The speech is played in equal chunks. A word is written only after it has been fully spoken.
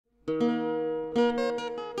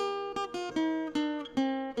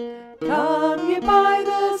you by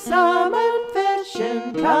the salmon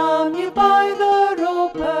fishing? Come you by the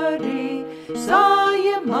ropery? Saw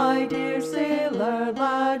you, my dear sailor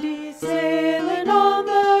laddie, sailing on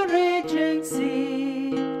the raging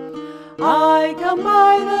sea. I come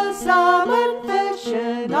by the salmon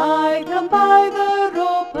fishing, I come by the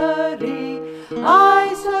ropery.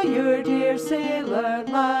 I saw your dear sailor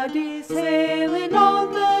laddie, sailing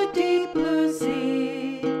on the deep blue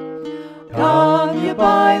sea. Come you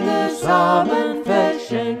by the salmon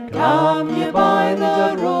fishing, come you by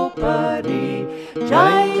the ropery.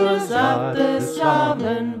 Join us at the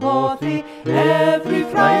Salmon Bothy every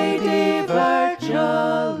Friday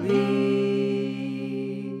virtually.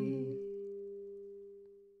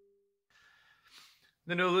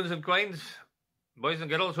 The Nolans and Quines, boys and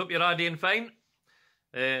girls, hope you're all doing fine.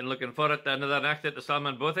 And looking forward to another night at the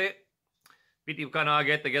Salmon Bothy. Pete, you can't all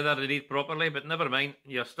get together to eat properly, but never mind.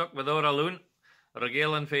 You're stuck with our alone,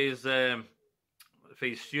 regaling for his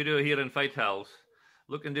studio here in Fight Hills.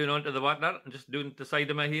 Looking down onto the water, and just down the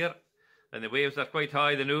side of me here. And the waves are quite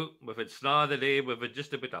high, they know. We've had snow the day, we've had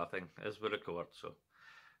just about nothing as we record. So,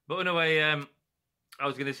 but anyway, I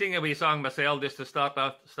was going to sing a wee song myself just to start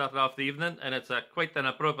off the evening, and it's quite an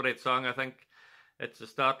appropriate song, I think. It's the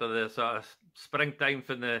start of the sort of springtime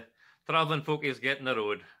when the travelling folk is getting the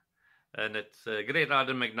road. And it's a great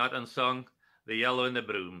Adam McNaughton song, The Yellow and the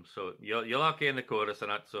Broom. So you'll all in the chorus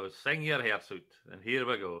and that, so sing your hearts out. And here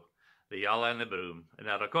we go, The Yellow and the Broom. And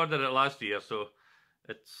I recorded it last year, so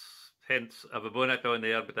it's hence I've a bonnet on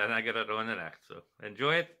there, but I get it on the next. So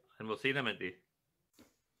enjoy it, and we'll see you in a minute.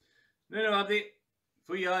 No, Abdi,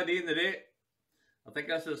 for you all in the day. I think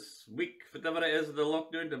this is week, whatever it is, of the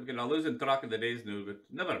lockdown. I'm going to losing track of the days now, but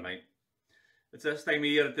never mind. It's this time of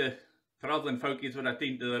year the travelling folkies when I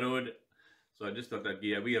team to the road. So I just thought I'd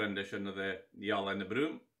give a wee rendition of the Yell and the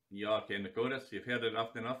Broom. You all ken the chorus, you've heard it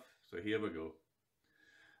often enough, so here we go.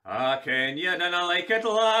 Ah, ken you dinna like it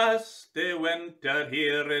last, the winter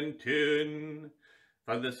here in tune?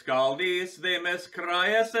 For the scaldies they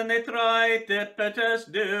miscry us and they try to put us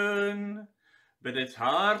down. But it's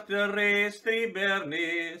hard to raise 3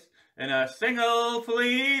 bairnies in a single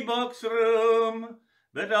flea box room.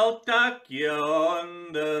 But I'll take you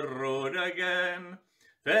on the road again,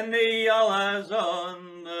 when the yalla's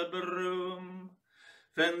on the broom.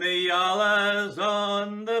 When the yalla's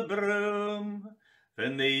on the broom,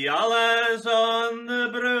 when the yalla's on the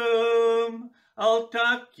broom. I'll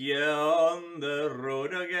take you on the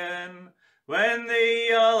road again, when the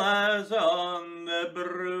yalla's on the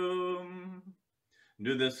broom.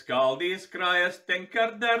 Nu the scaldies cry a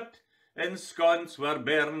stinker dirt, in sconce where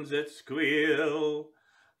bairns it squeal.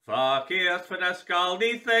 Fa cares for the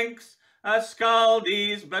scaldie thinks, a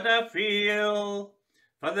scaldie's but a feel.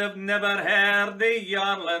 For they've never heard the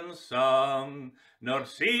yarlin song, nor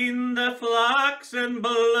seen the flax in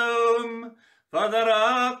bloom. For they're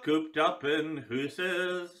all cooped up in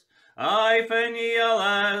hooses, aye, when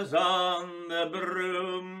yalla's on the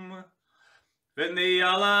broom. When the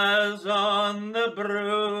yalla's on the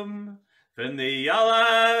broom, when the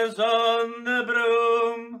yalla's on the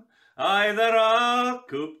broom, aye, they're all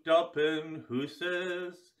cooped up in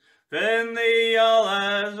hooses, when the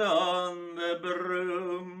yalla's on the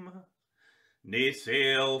broom. Nae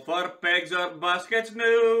sail for pegs or baskets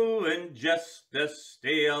now, and just to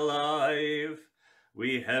stay alive,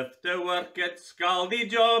 we have to work at scaldy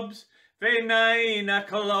jobs, fae 9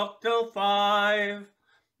 o'clock till 5.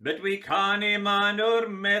 But we cannae man our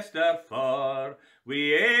measter for,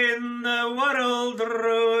 we ain the world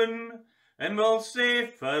roun', and we'll say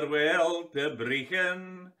farewell to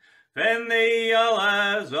Brechin, when the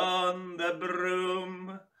yalla's on the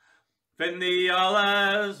broom. When the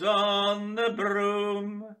yalla's on the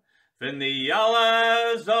broom, when the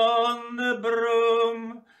yalla's on the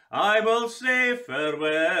broom, I will say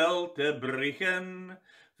farewell to Brechin,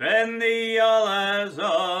 when the yalla's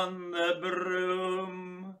on the broom.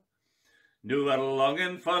 Nu we're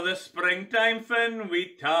longing for the springtime when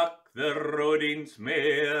we tak the roadings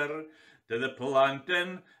mair, to the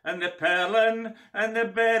planting and the perlin and the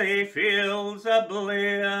berry fields a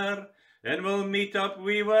Blair. And we'll meet up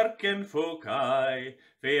we working folk aye,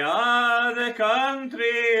 fae a' the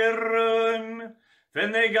country roun'.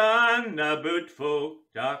 When they gan about folk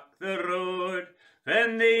tak the road,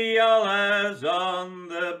 when the yalla's on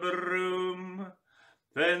the broom.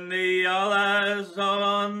 When the yalla's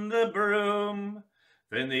on the broom,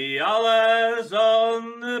 when the yalla's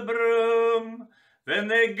on the broom. When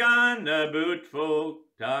they gan about folk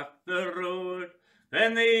tak the road,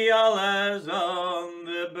 when the yalla's on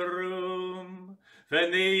the broom.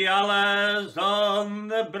 When the yalla's on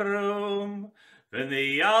the broom, when the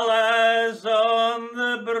yalla's on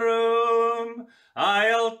the broom.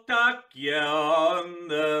 I'll tuck you on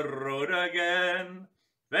the road again,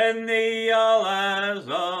 when the yalla's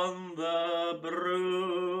on the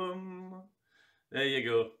broom. There you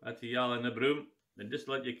go, that's the yalla and the broom. And just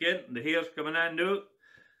let you ken, the hair's coming in now.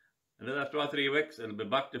 Another 2 or 3 weeks, and it'll be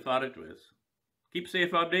back to far it was. Keep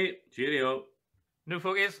safe, Abdi. Cheerio. Now,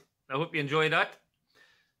 folks, I hope you enjoyed that.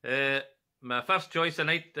 My first choice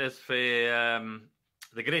tonight is for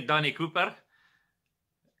the great Danny Couper,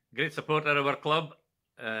 great supporter of our club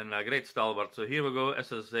and a great stalwart. So here we go.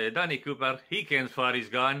 This is Danny Couper. He kens far he's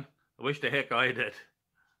gone. I wish the heck I did.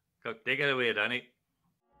 Take it away, Danny.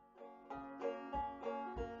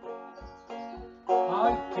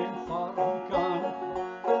 I ken far I'm gone.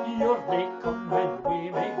 You're they coming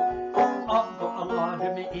with me. I've got a lot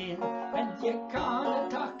of me in, and you can't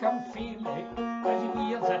attack him fairly, as he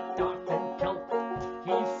wears a tartan kilt.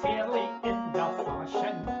 He's fairly in the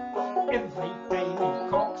fashion. Every time he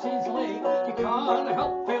cocks his leg, you can't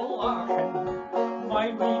help but laughing. My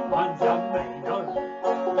wee man's a minor,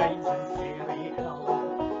 rides in Fairy Hill.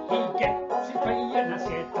 He gets his pay in a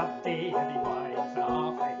Saturday, and he buys a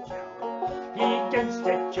half a chill. He gets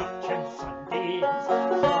to church on Sundays,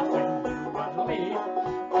 half an hour late.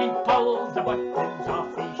 He pulls the buttons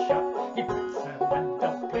off his shirt, he puts them on the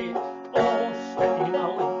plate, all sitting a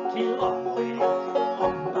linky long way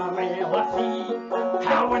on the rail of feet.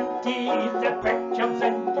 How indeed the pictures,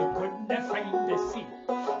 and he couldn't find a seat,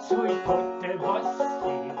 so he put the bus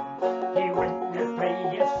in. He went to pay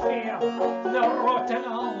his fare, the rotten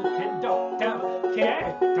old conductor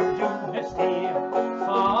kept him down the stair.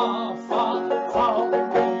 Far, far, far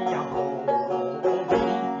away,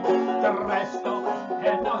 the rest of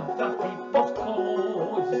and other people's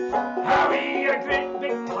clothes. Harry, a great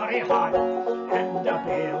big curry hat, and a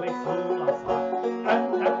belly full of fat,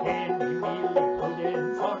 and a penny mealy pudding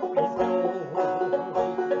for his nose.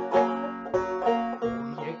 Oh,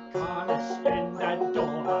 you can't spend $1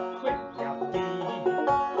 when you're deed.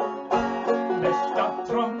 Mr.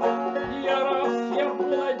 Trump, you're off your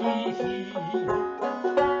bloody feet,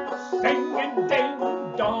 singing ding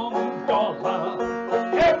dong dollar.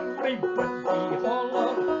 Everybody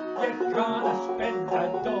holler, you can't spend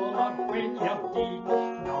 $1 when you're deed.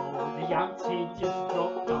 No, the outside just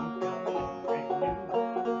dropped anchor in you.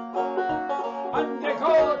 And they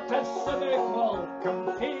go to civic welcome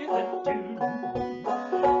pay the tune.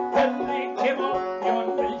 When they came up yon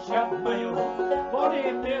Richard Mile,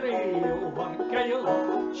 Bonnie Mary over Kyle,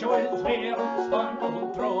 show his hair and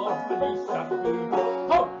spangled drawn beneath her boot.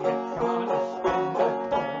 Oh, you can't spend $1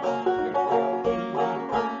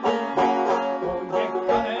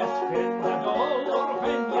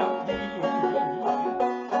 when you're deed.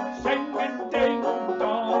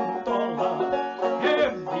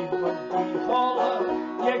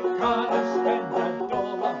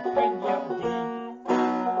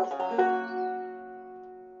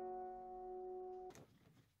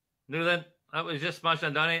 Now then, that was just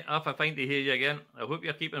smashing, Danny. Half a fine to hear you again. I hope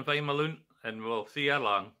you're keeping fine, Maloon, and we'll see you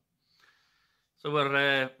along. So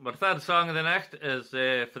our third song of the night is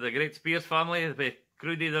for the great Spiers family, the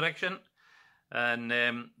Crudy direction, and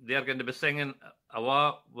they're going to be singing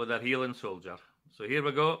Awa with their healing soldier. So here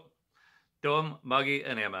we go. Tom, Maggie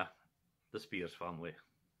and Emma, the Spiers family.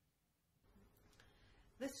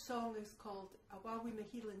 This song is called Awa with my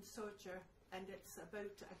healing soldier, and it's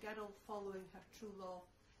about a girl following her true love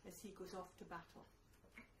as he goes off to battle.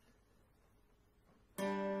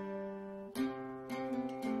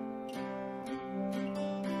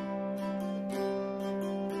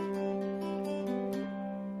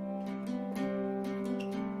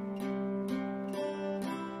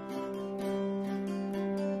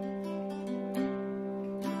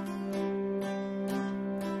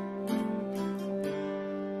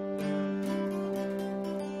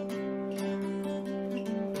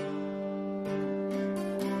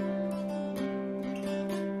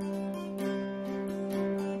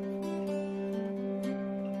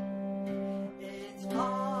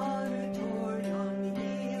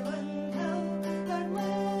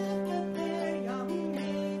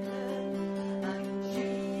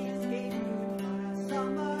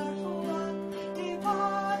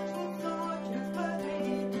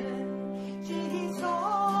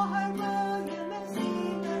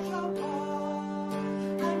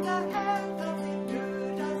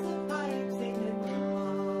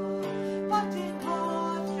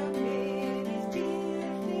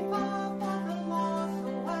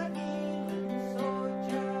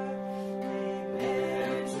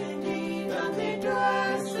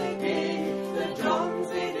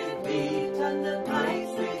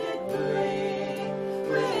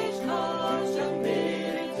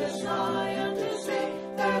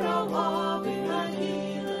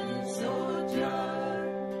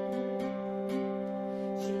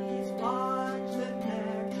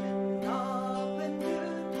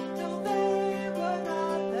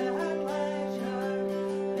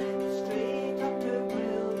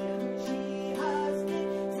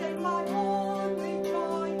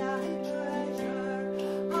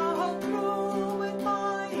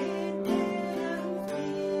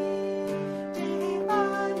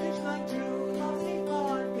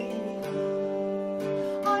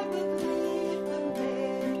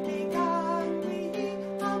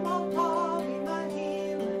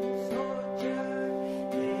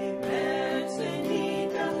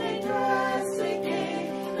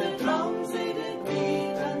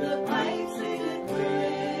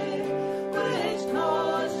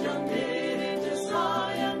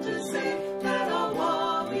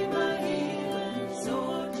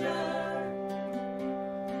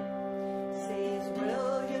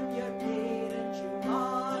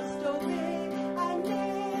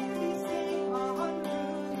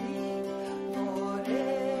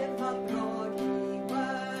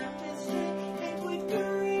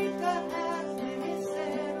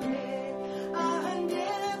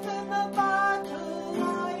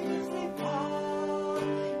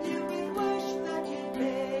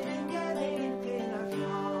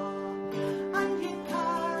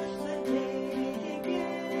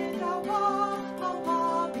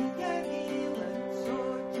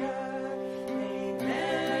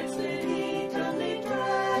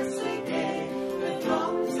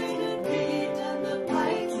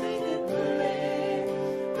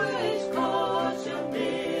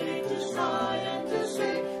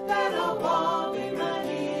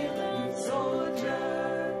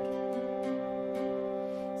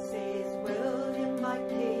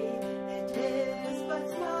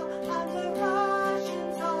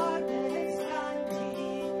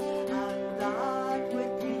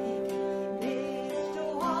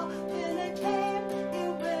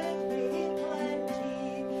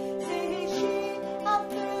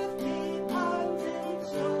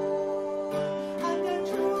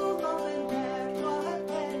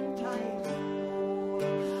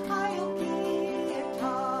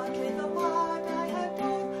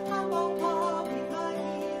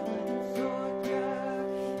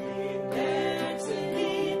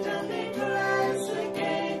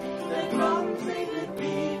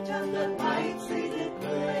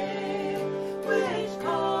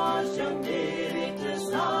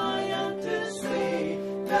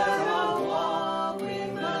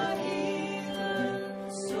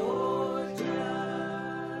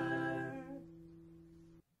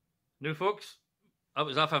 New folks, that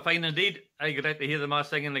was awful fine indeed. I great to hear them all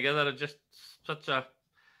singing together. It's just such a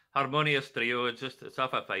harmonious trio. It's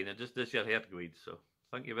awful fine. It just does your heart good. So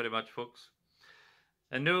thank you very much, folks.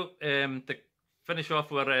 And now, to finish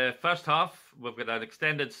off our first half, we've got an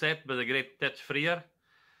extended set by the great Tich Frier.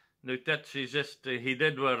 Now, Tich, he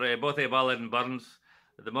did where Bothy and Burns,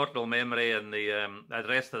 the mortal memory, and the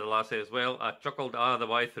rest of the lassie as well. I chuckled all the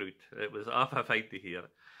way through it. It was awful fine to hear.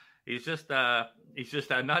 He's just a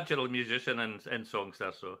natural musician and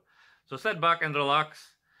songster. So sit back and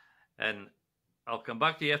relax, and I'll come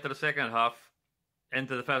back to you after the second half,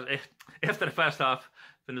 after the first half,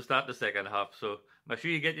 when we start the second half. So make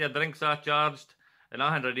sure you get your drinks all charged and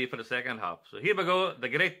all ready for the second half. So here we go, the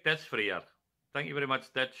great Tich Frier. Thank you very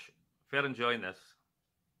much, Tich, for enjoying this.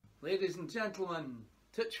 Ladies and gentlemen,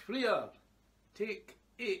 Tich Frier, take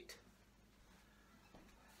 8.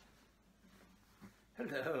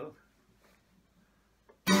 Hello.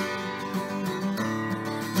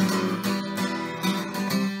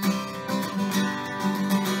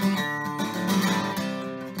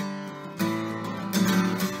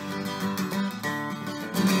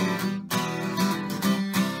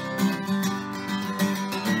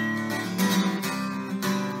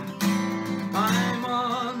 I'm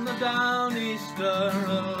on the Down Easter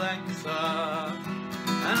Alexa,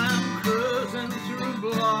 and I'm cruising through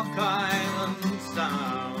Block Island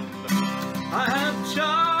Sound. I have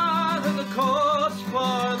charted the course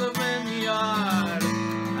for the vineyard,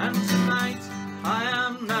 and tonight I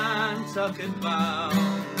am Nantucket bound.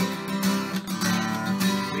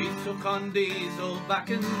 We took on diesel back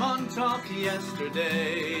in Montauk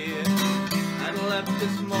yesterday, and left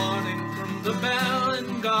this morning from the Bell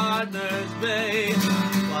in Gardner's Bay.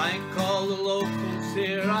 Like all the locals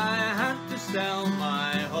here, I had to sell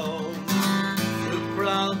my home. Too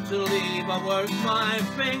proud to leave, I worked my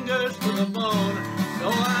fingers to the bone, so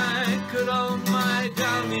I could own my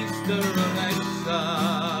Down Easter Alexa.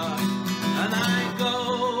 And I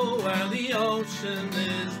go where the ocean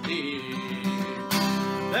is deep.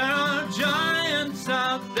 There are giants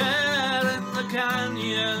out there in the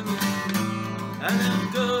canyon, and a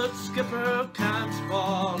good skipper can't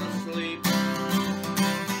fall asleep.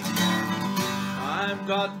 I've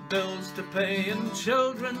got bills to pay and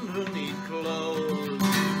children who need clothes.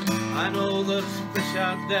 I know there's fish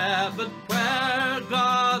out there, but where,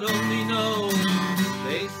 God only knows.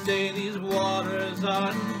 They say these waters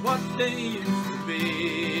aren't what they used to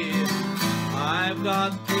be. I've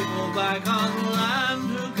got people back on land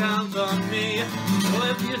who count on me. So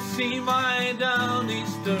if you see my Down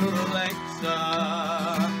Easter Alexa,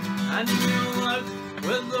 and you work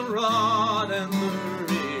with the rod and the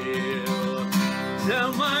reel,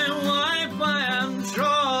 tell my wife I am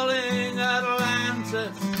trawling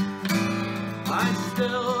Atlantis. I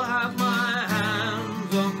still have my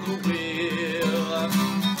hands on the wheel.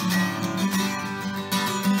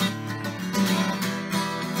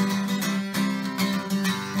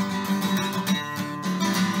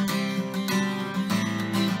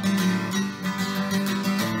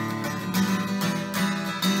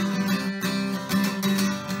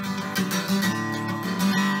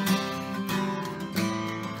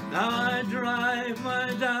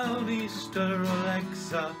 My Down Easter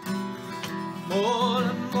Alexa, more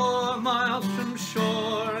and more miles from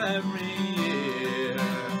shore every year.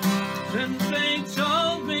 Since they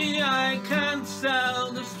told me I can't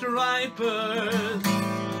sell the stripers,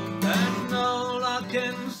 there's no luck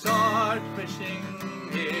in sword fishing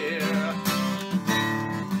here.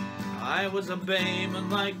 I was a bayman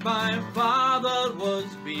like my father was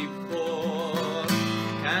before.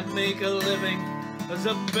 Can't make a living as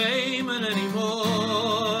a bayman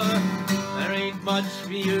anymore. There ain't much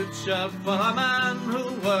future for a man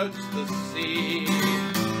who works the sea.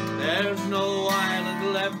 There's no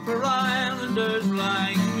island left for islanders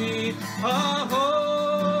like me. Ahoy!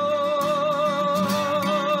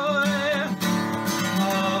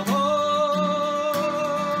 Ahoy!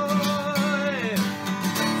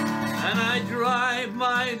 And I drive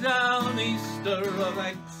my Down Easter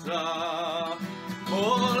Alexa,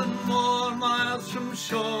 more and more miles from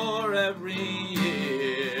shore every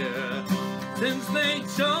year. Since they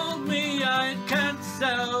told me I can't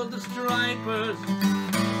sell the stripers,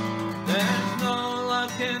 there's no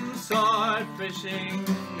luck in sword fishing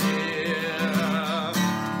here.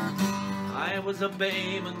 I was a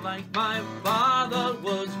bayman like my father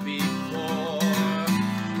was before.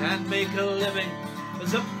 Can't make a living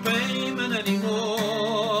as a bayman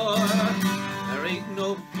anymore. There ain't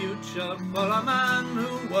no future for a man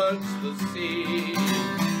who works the sea.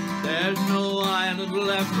 There's no island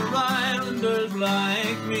left for islanders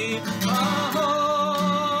like me. Ahoy!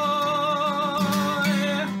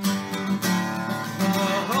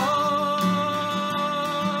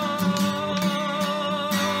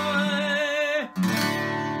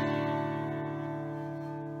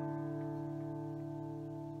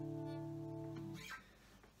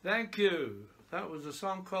 Thank you. That was a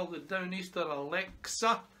song called the Downeaster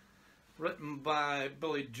Alexa, written by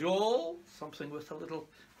Billy Joel, something with a little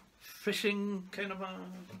fishing kind of a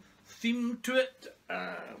theme to it,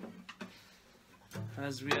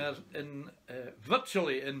 as we are in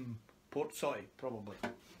virtually in Portsoy, probably.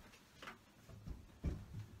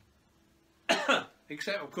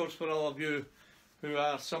 Except, of course, for all of you who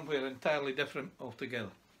are somewhere entirely different altogether.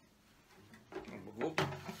 There we go.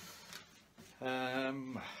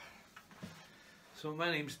 So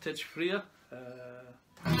my name's Tich Frier,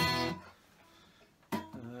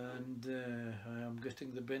 and I am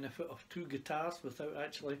getting the benefit of 2 guitars without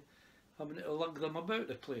actually having to lug them about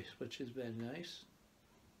the place, which is very nice.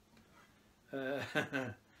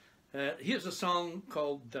 Here's a song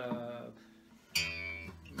called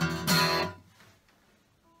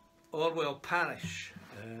Orwell Parish.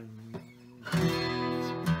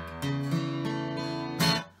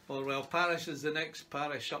 Orwell Parish is the next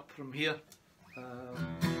parish up from here,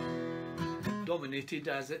 dominated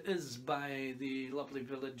as it is by the lovely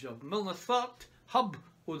village of Milnathort, hub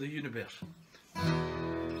of the universe.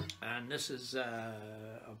 And this is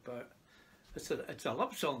about, it's a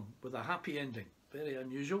love song with a happy ending, very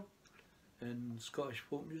unusual in Scottish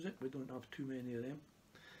folk music. We don't have too many of them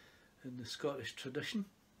in the Scottish tradition.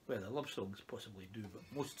 Well, the love songs possibly do, but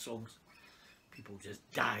most songs people just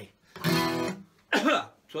die.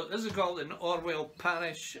 So this is called In Orwell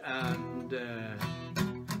Parish, and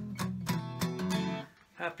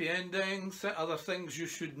happy endings. Other things you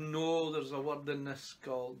should know, there's a word in this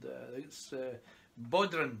called, it's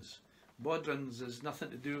bodhrans. Bodhrans is nothing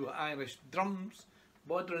to do with Irish drums.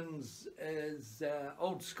 Bodhrans is an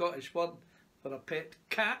old Scottish word for a pet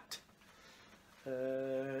cat.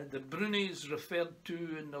 The brunies referred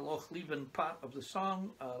to in the Loch Leven part of the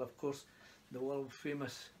song are, of course, the world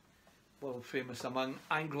famous among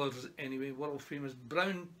anglers anyway, world famous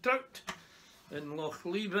brown trout in Loch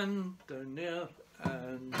Leven down there,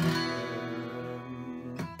 and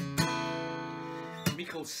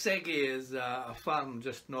Michael Segge is a farm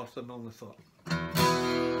just north of Milnathort.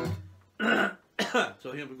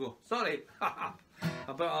 So here we go. Sorry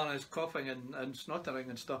about all his coughing and snottering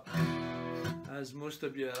and stuff. As most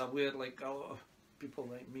of you are aware, like a lot of people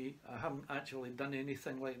like me, I haven't actually done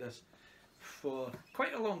anything like this for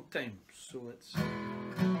quite a long time, so it's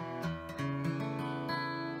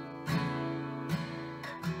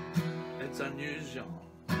unusual.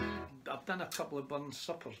 I've done a couple of burn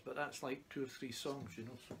suppers, but that's like 2 or 3 songs, you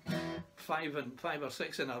know. So 5 or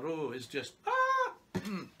 6 in a row is just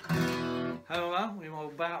However, we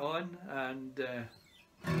will bat on, and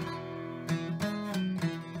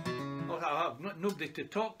I have nobody to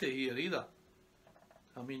talk to here either.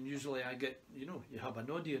 I mean, usually I get, you know, you have an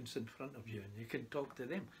audience in front of you and you can talk to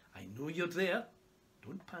them. I know you're there.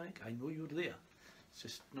 Don't panic. I know you're there. It's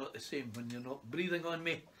just not the same when you're not breathing on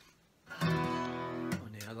me.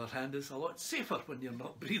 On the other hand, it's a lot safer when you're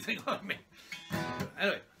not breathing on me.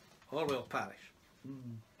 Anyway, Orwell Parish.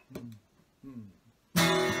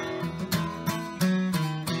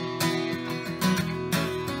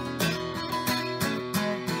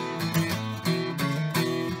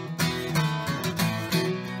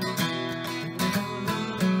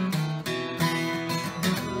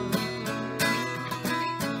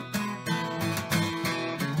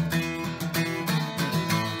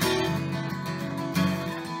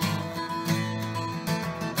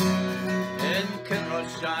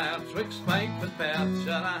 Twixt Fife and Perth,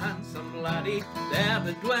 a handsome laddie there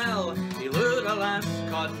to dwell. He lured a lass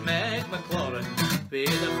called Meg McLaurin, be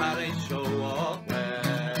the parish o' Orwell.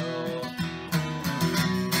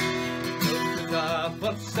 Looked at her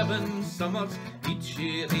for 7 summers, each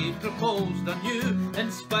year he proposed anew. In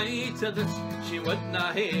spite of this, she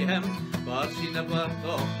wouldna hae him, but she never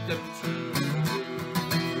thought him true.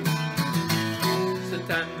 St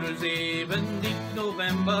Andrew's Eve in deep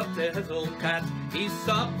November, to his old cat he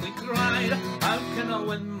softly cried, how can I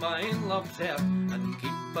win my love's heart and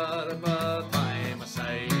keep her ever by my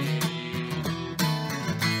side?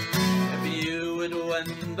 If you would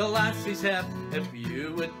win the lassie's heart, if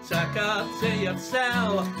you would take her to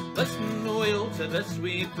yourself, listen well to this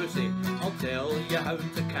wee pussy, I'll tell you how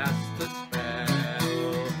to cast the spell.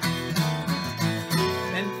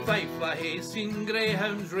 In Fife I hae seen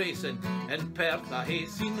greyhounds racing, in Perth I hae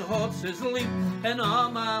seen horses leap. In all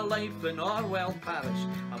my life in Orwell Parish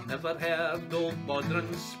I've never heard old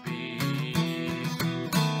Bodhrans speak.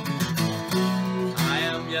 I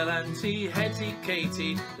am your Auntie Hetty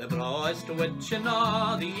Katie, the brawest witch in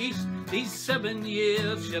all the East. These 7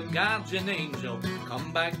 years your guardian angel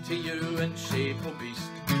come back to you in shape of beast.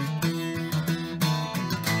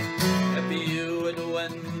 If you would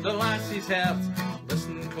win the lassie's heart,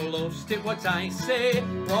 listen close to what I say.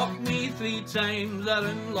 Walk me 3 times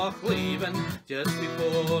around Loch Leven just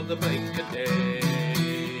before the break of day.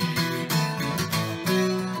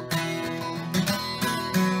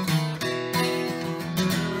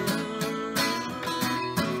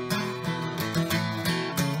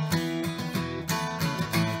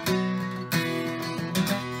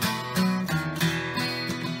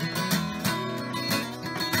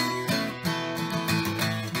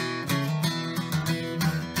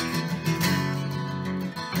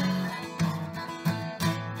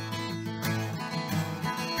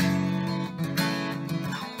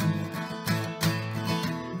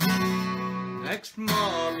 Next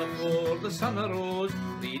morn before the sun arose,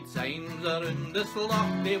 3 times around this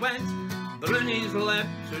loch they went. Brunies leapt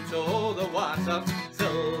out o' the water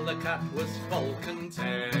till the cat was full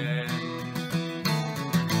content.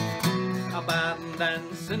 A barn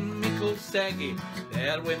dance in Micklesteggy,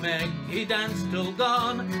 there wi' Meg he danced till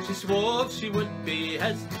dawn. She swore she would be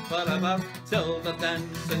his forever till the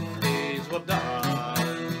dancing days were done.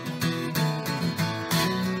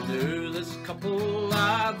 This couple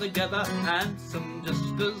are together, handsome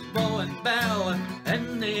just as bow and bell,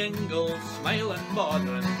 in the ingle smiling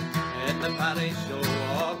bordering, in the parish o'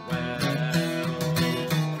 Orwell.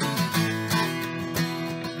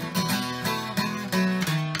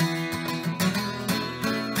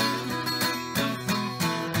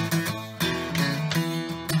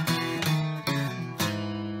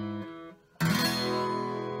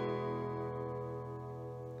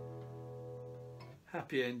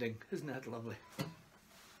 Happy ending, isn't that lovely?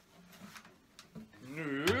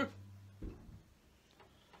 No.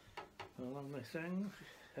 The lovely thing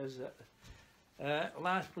is that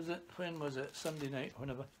last was it? When was it? Sunday night,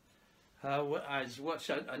 whenever. I watched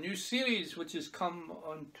a new series which has come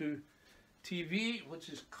onto TV, which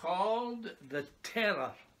is called The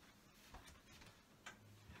Terror.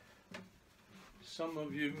 Some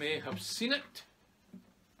of you may have seen it.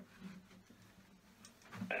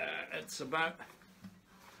 It's about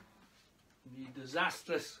the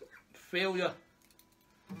disastrous failure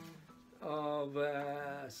of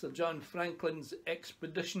Sir John Franklin's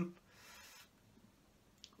expedition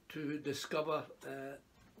to discover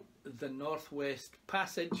the Northwest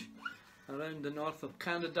Passage around the north of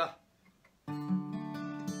Canada.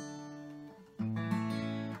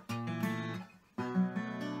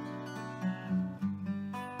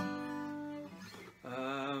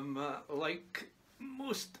 Like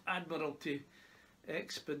most Admiralty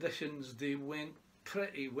expeditions, they went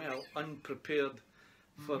pretty well unprepared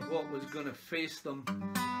for what was going to face them.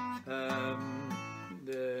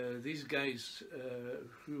 These guys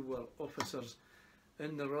who were officers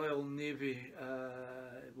in the Royal Navy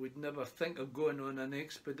would never think of going on an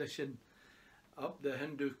expedition up the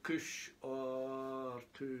Hindu Kush or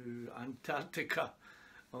to Antarctica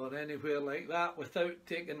or anywhere like that without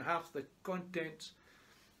taking half the contents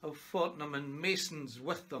of Fortnum and Mason's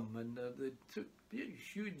with them, and they took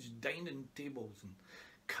huge dining tables and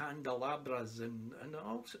candelabras and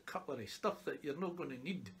all sorts of cutlery, stuff that you're not going to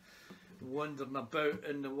need wandering about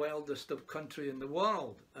in the wildest of country in the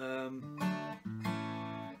world.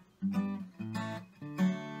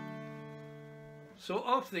 So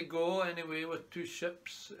off they go anyway with 2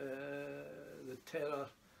 ships, the Terror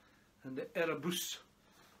and the Erebus,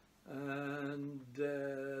 and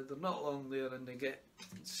they're not long there and they get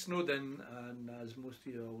snowed in, and as most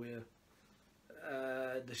of you are aware,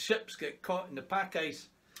 the ships get caught in the pack ice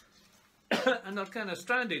and they're kind of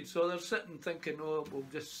stranded, so they're sitting thinking, oh, we'll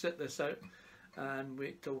just sit this out and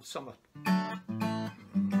wait till summer.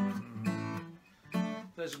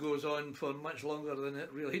 This goes on for much longer than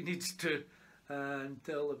it really needs to,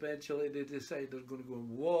 until eventually they decide they're going to go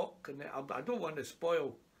and walk, and I don't want to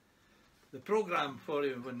spoil the programme for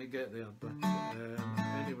you when they get there, but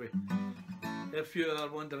anyway, if you are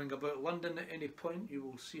wondering about London at any point, you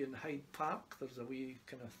will see in Hyde Park there's a wee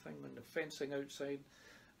kind of thing on the fencing outside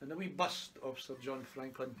and a wee bust of Sir John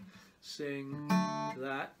Franklin saying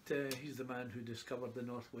that he's the man who discovered the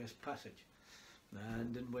Northwest Passage.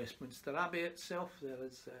 And in Westminster Abbey itself there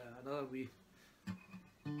is another wee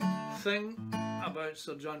thing about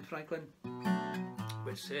Sir John Franklin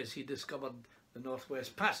which says he discovered the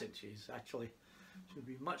Northwest Passage. He's actually should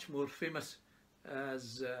be much more famous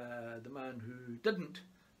as the man who didn't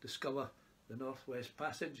discover the Northwest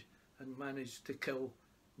Passage and managed to kill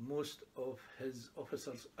most of his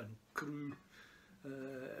officers and crew,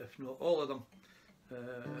 if not all of them,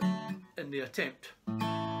 in the attempt.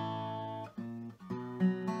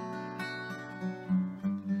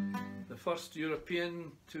 The first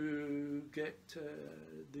European to get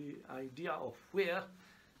the idea of where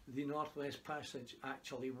the Northwest Passage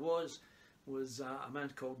actually was was a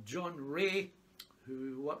man called John Ray,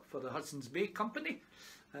 who worked for the Hudson's Bay Company,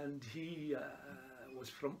 and he was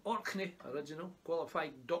from Orkney, original,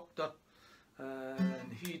 qualified doctor,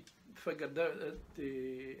 and he figured out that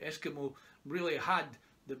the Eskimo really had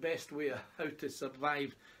the best way of how to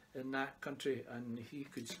survive in that country, and he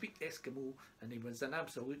could speak Eskimo, and he was an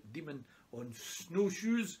absolute demon on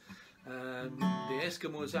snowshoes, and the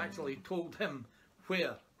Eskimos actually told him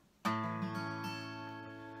where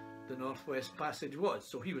the Northwest Passage was,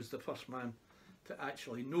 so he was the first man to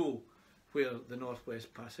actually know where the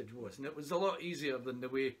Northwest Passage was, and it was a lot easier than the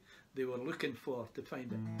way they were looking for to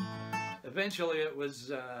find it. Eventually it was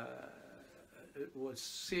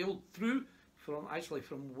sailed through from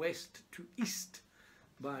west to east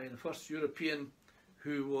by the first European,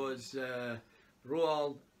 who was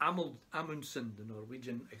Roald Amundsen, the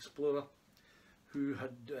Norwegian explorer, who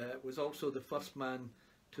was also the first man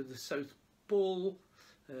to the South Pole,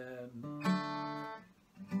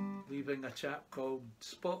 leaving a chap called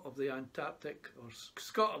Spot of the Antarctic, or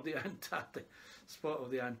Scott of the Antarctic. Spot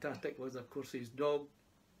of the Antarctic was, of course, his dog,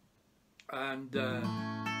 and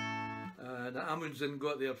Amundsen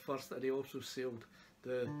got there first, and he also sailed.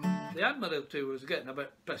 The Admiralty was getting a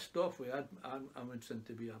bit pissed off with Amundsen,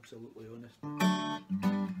 to be absolutely honest. I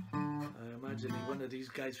imagine he's one of these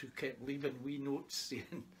guys who kept leaving wee notes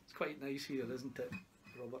saying, "It's quite nice here, isn't it,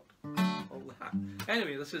 Robert?" All that.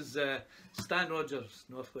 Anyway, this is Stan Rogers'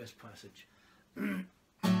 Northwest Passage.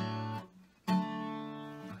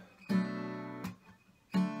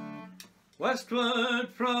 Westward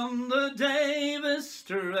from the Davis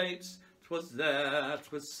Straits, 'twas there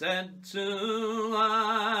 'twas said to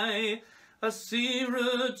lie, a sea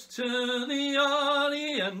route to the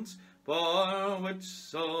Orient, for which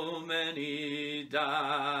so many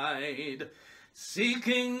died,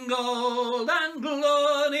 seeking gold and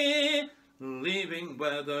glory, leaving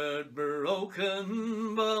weathered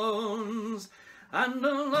broken bones, and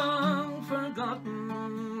a long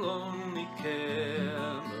forgotten lonely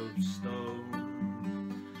cairn of stone.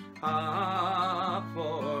 Ah,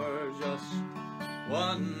 for just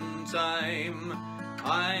one time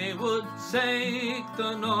I would take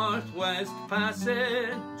the Northwest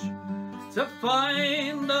Passage, to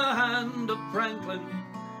find the hand of Franklin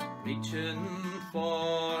reaching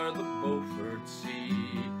for the Beaufort Sea,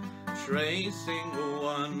 tracing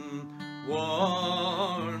one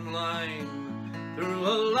worn line through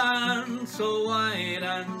a land so wide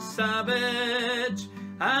and savage,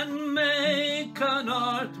 and make a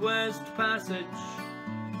Northwest Passage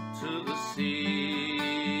to the sea.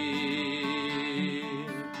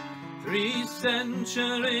 3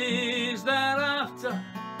 centuries thereafter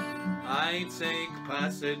I take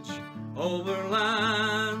passage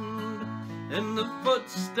overland, in the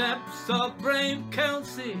footsteps of brave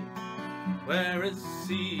Kelsey, where a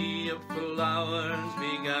sea of flowers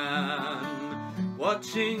began,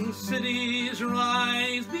 watching cities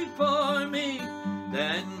rise before me,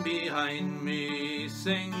 then behind me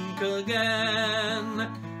sink again.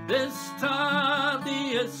 This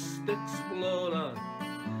tardiest explorer,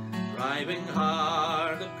 driving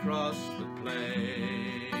hard across the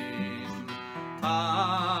plain.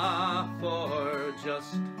 Ah, for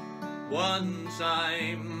just one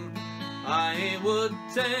time I would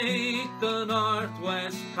take the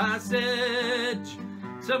Northwest Passage,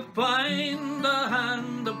 to find the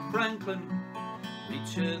hand of Franklin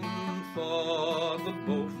reaching for the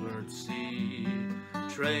Beaufort Sea,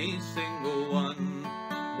 tracing one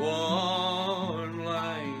worn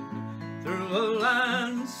line through a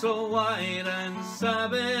land so wide and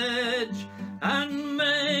savage, and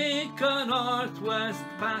make a Northwest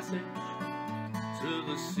Passage to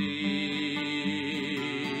the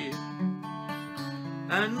sea.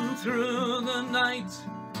 And through the night,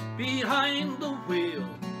 behind the wheel,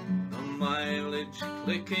 the mileage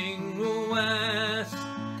clicking west,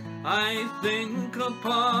 I think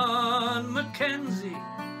upon Mackenzie,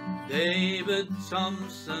 David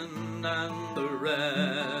Thompson and the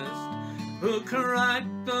rest, who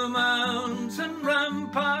cracked the mountain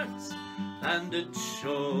ramparts and did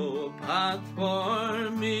show a path for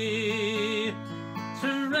me,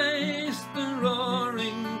 to race the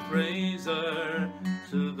roaring Fraser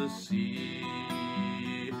to the sea.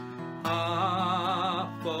 Ah,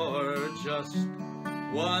 for just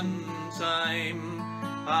one time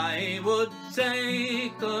I would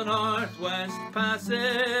take the Northwest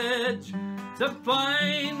Passage, to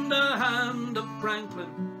find the hand of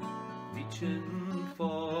Franklin reaching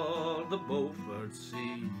for the Beaufort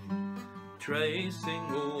Sea,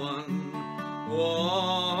 tracing one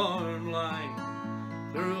worn line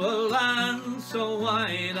through a land so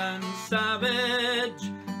wide and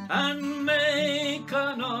savage, and make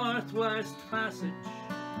a northwest passage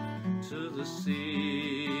to the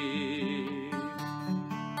sea.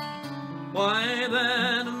 Why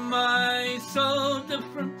then am I so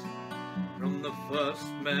different from the first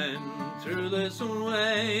men through this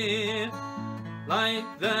way?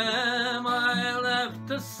 Like them I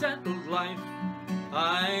left a settled life,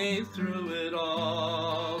 I threw it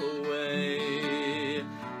all away,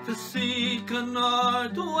 to seek a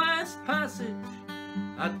northwest passage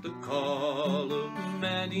at the call of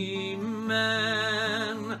many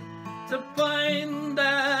men, to find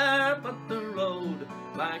there but the road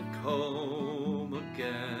back home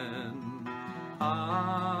again.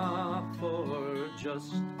 Ah, for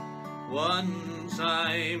just one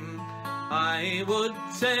time I would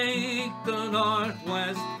take the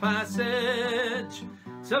northwest passage,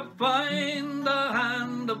 to find the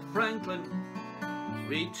hand of Franklin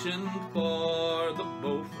reaching for the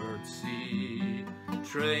Beaufort Sea,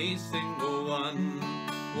 tracing the one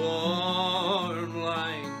warm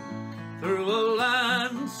line through a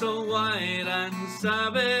land so wide and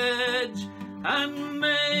savage, and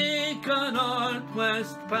make a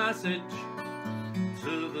northwest passage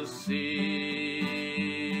to the sea.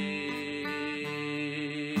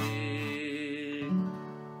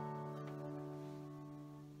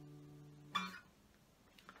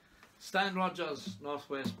 Stan Rogers'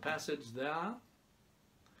 Northwest Passage there.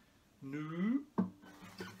 No.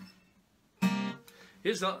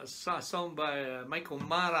 Here's a song by Michael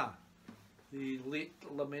Mara, the late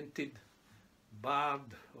lamented bard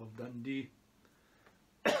of Dundee.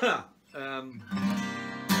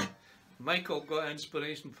 Michael got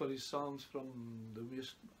inspiration for his songs from the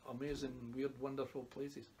most amazing, weird, wonderful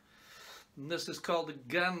places. And this is called the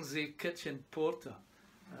Guernsey Kitchen Porter.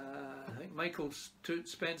 I think Michael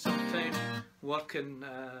spent some time working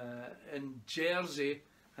in Jersey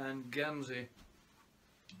and Guernsey,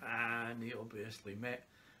 and he obviously met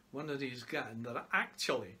one of these guys, and they're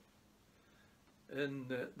actually in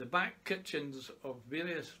the back kitchens of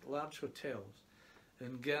various large hotels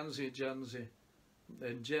in Guernsey,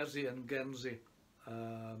 Jersey and Guernsey.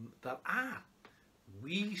 There are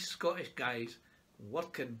wee Scottish guys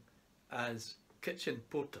working as kitchen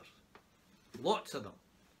porters, lots of them.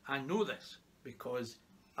 I know this because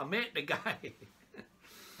I met the guy.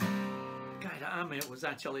 The guy that I met was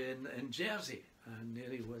actually in Jersey, and there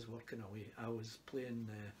he was working away. I was playing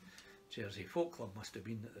Jersey Folk Club, must have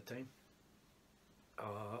been at the time.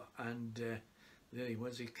 And there he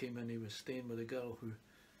was. He came in. He was staying with a girl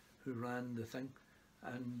who ran the thing,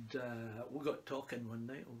 and we got talking one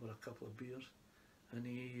night over a couple of beers, and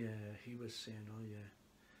he was saying, "Oh yeah."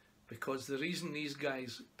 Because the reason these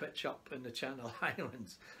guys pitch up in the Channel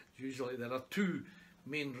Islands, usually there are two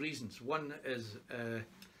main reasons. One is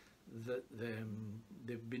that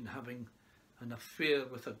they've been having an affair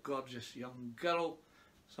with a gorgeous young girl,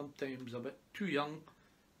 sometimes a bit too young,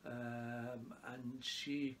 and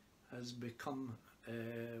she has become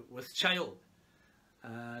with child.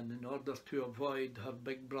 And in order to avoid her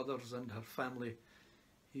big brothers and her family,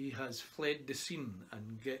 he has fled the scene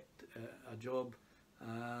and get a job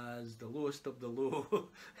as the lowest of the low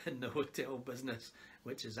in the hotel business,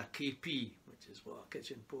 which is a KP, which is what a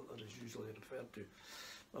kitchen porter is usually referred to.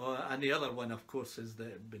 And the other one, of course, is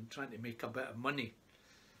they've been trying to make a bit of money,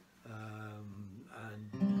 and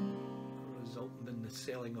resulting in the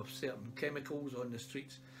selling of certain chemicals on the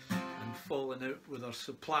streets and falling out with our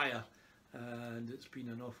supplier, and it's been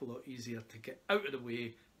an awful lot easier to get out of the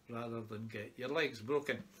way rather than get your legs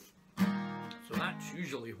broken. So that's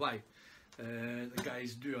usually why the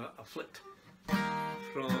guys do a flit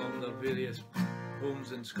from their various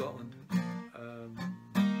homes in Scotland.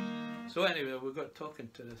 So anyway, we got talking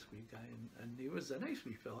to this wee guy, and he was a nice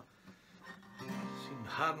wee fella. Seemed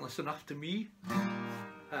harmless enough to me,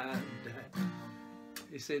 and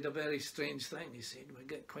he said a very strange thing. He said, "We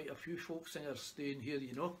get quite a few folk singers staying here,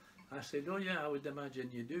 you know." I said, "Oh yeah, I would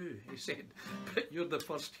imagine you do." He said, "But you're the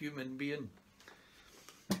first human being."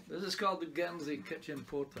 This is called the Guernsey Kitchen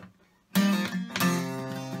Porter.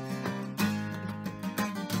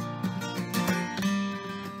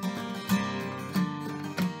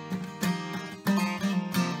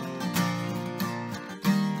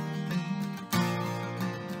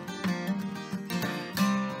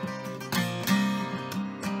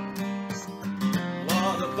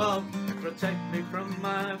 Protect me from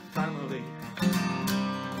my family.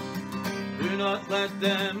 Do not let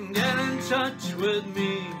them get in touch with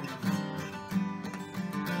me.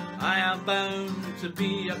 I am bound to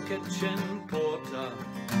be a kitchen porter.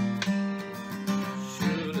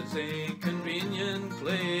 Sure, it's a convenient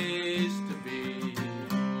place to be.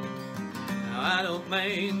 Now, I don't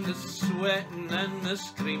mind the sweating and the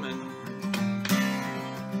screaming.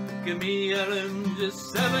 give me a room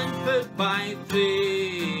just 7 foot by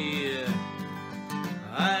 3.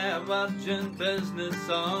 I have urgent business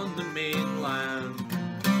on the mainland.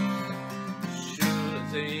 Sure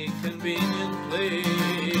it's a convenient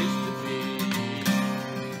place to be.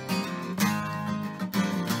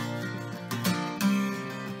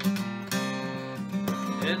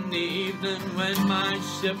 In the evening when my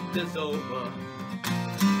shift is over,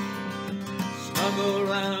 snuggle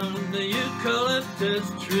round the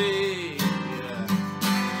eucalyptus tree.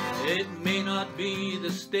 It may not be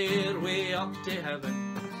the stairway up to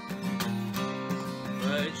heaven,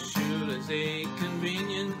 but sure is a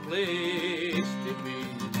convenient place to be.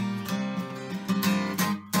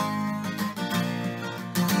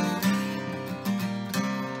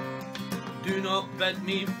 Do not bid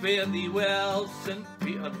me fare thee well, St.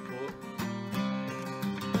 Peter Port.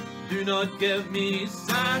 Do not give me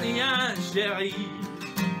Sani and Sherry.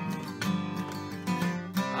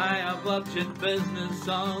 I have urgent business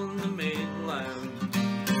on the mainland.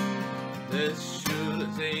 This sure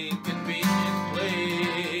is a convenient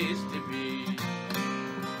place to be.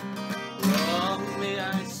 Long may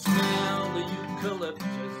I smell the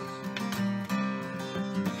eucalyptus,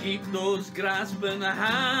 keep those grasping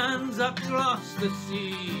hands across the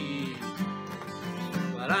sea.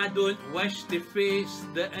 But I don't wish to face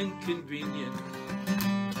the inconvenience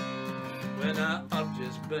when our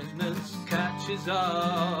urgent business catches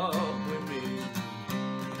up with me.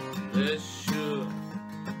 This sure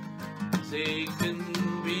is a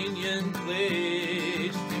convenient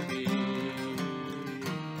place to be.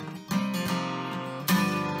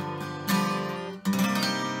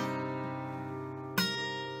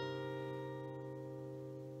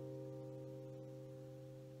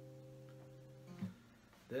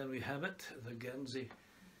 There we have it, the Guernsey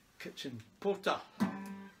Kitchen Porter.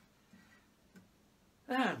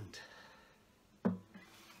 And I'll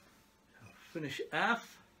finish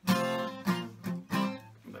off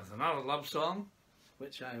with another love song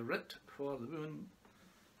which I wrote for the woman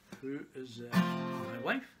who is my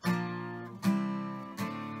wife.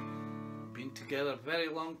 Been together a very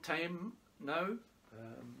long time now.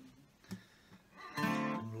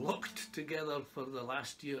 Looked together for the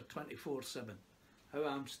last year 24/7. How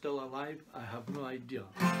I'm still alive, I have no idea.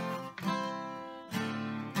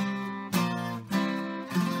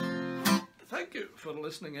 Thank you for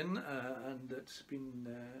listening in, and it's been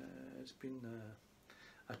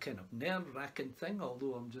a kind of nerve-wracking thing,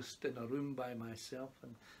 although I'm just in a room by myself,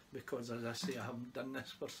 and because, as I say, I haven't done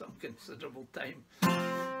this for some considerable time.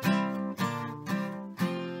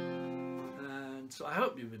 And so I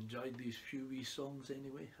hope you've enjoyed these few wee songs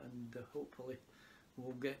anyway, and hopefully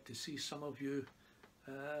we'll get to see some of you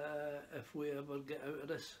if we ever get out of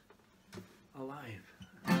this alive.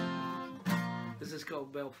 This is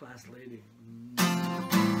called Belfast Lady.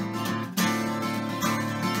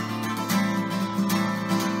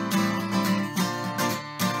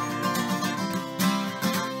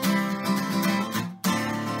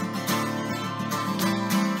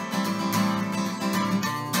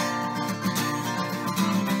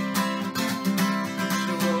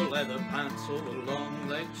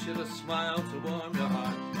 Should a smile to warm your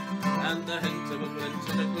heart, and the hint of a glint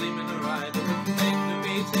and a gleam in her eye that would make the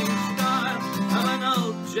beating start, and an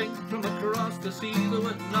old jink from across the sea that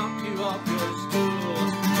would knock you off your stool.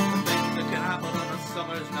 The thing that can happen on a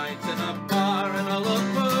summer's night in a bar in a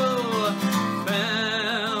Liverpool.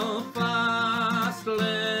 Belfast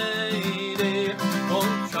lady,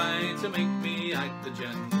 don't try to make me act the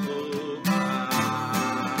gentleman.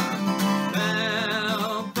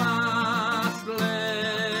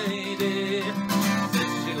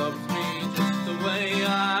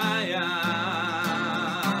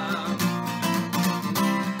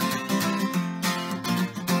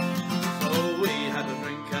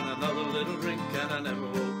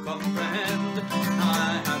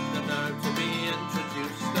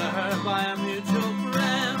 By a mutual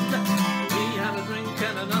friend, we had a drink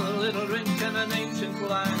and another little drink and an ancient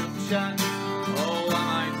line of chat. Oh, am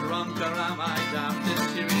I drunk or am I daft? Is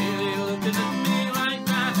she really looking at me like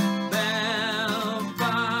that?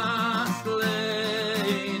 Belfast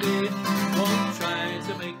lady, won't try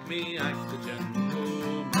to make me act a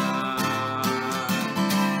gentleman.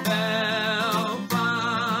 Belfast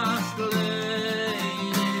lady,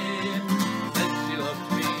 said she loved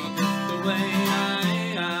me just the way I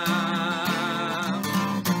am.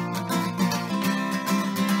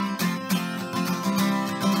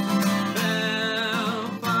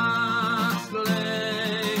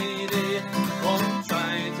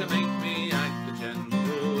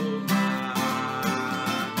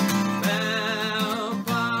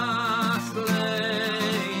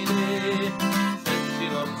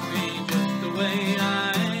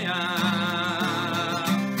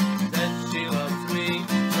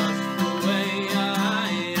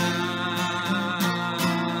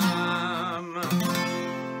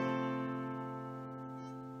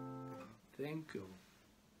 and cool.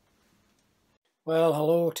 Well,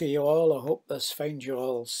 hello to you all. I hope this finds you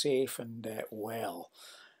all safe and well.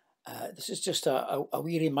 This is just a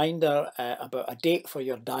wee reminder about a date for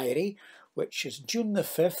your diary, which is June the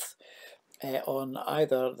 5th on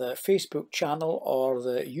either the Facebook channel or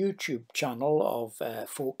the YouTube channel of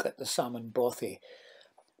folk at the Salmon Bothy.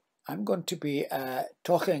 I'm going to be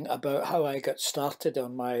talking about how I got started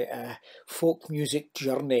on my folk music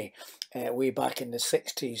journey way back in the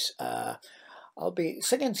 60s. I'll be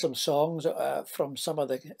singing some songs from some of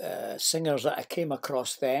the singers that I came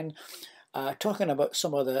across then, talking about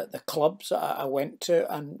some of the clubs that I went to,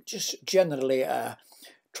 and just generally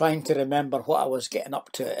trying to remember what I was getting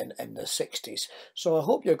up to in the 60s. So I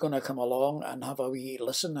hope you're going to come along and have a wee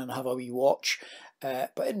listen and have a wee watch.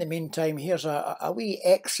 But in the meantime, here's a wee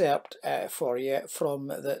excerpt for you from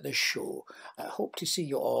the show. I hope to see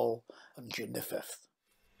you all on June the 5th.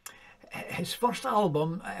 His first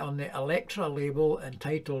album on the Elektra label,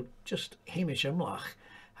 entitled just Hamish Imlach,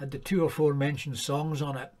 had the 2 or 4 mentioned songs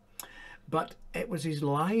on it. But it was his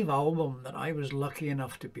live album that I was lucky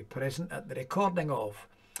enough to be present at the recording of.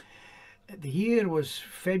 The year was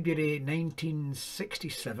February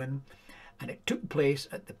 1967, and it took place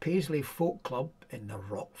at the Paisley Folk Club in the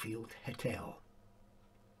Rockfield Hotel.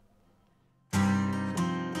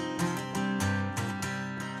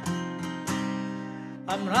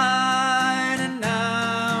 I'm riding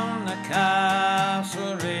down the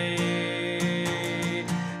Castlereagh,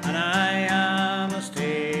 and I am a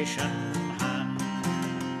station hand.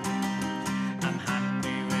 I'm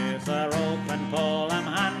handy with a rope and pole, I'm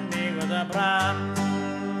handy with a brand.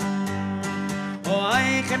 Oh,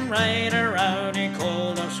 I can ride a rowdy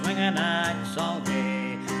cold or swing an axe all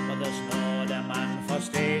day, but there's no demand for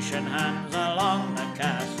station hands along the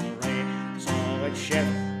Castlereagh. So it's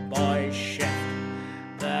shift, boys, shift.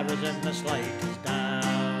 There isn't the slightest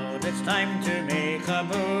doubt. It's time to make a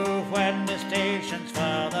move when the station's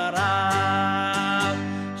further out.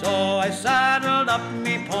 So I saddled up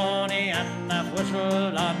me pony and I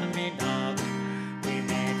whistled on me dog. We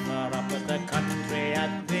made for up at the country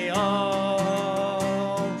at the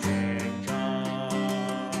old St. John.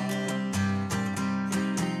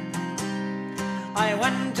 I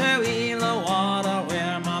went to Ela Water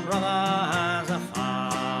where my brother has a farm.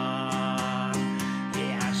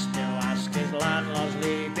 Landlord's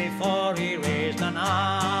leave before he raised an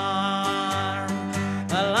arm.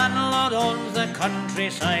 The landlord owns the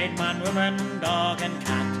countryside, man, woman, dog and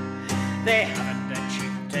cat. They haven't the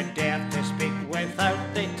cheek to dare to speak without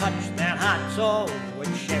they touch their hat. So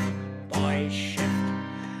it's shift, boys, shift.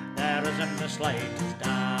 There isn't the slightest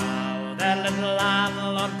doubt. Their little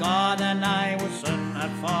landlord, God, and I would soon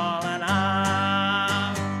have fallen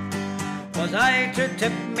out. Was I to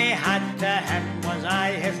tip me hat to him? Was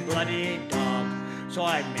I his bloody dog? So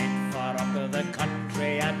I made for up the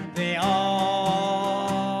country at the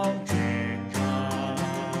old St. John.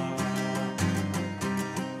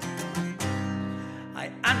 I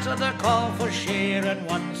answered the call for shearing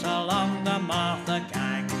once along the Martha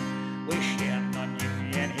gang. We sheared on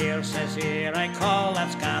Union here, says here, I call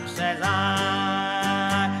that Gaab, says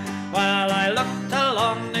I. Well, I looked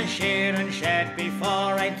along the shearing shed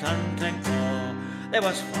before I turned to go. There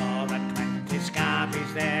was 24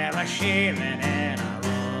 scabbies there a shearing in a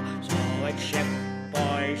row. So it's shift,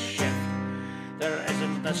 boys, shift. There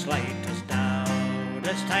isn't the slightest doubt.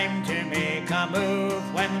 It's time to make a move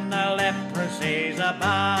when the leprosy's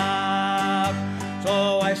about.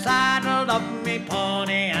 So I saddled up me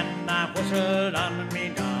pony and I whistled on me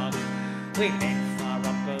dog. We made for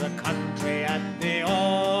up the country at the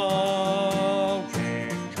old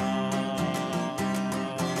St. John.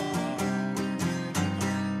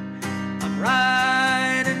 I'm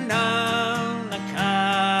riding down the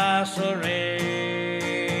Castlereagh,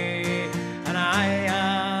 and I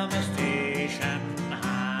am a station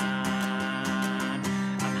hand.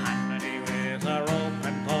 I'm handy with a rope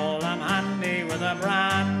and pole, I'm handy with a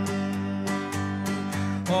brand.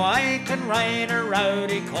 Oh, I can ride a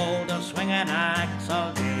rowdy colt or swing an axe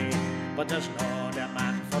all day, but there's no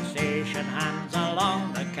demand for station hands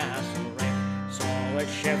along the Castlereagh. So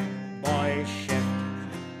it's shift, boys, shift.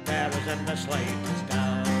 There isn't the slightest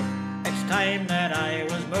doubt. It's time that I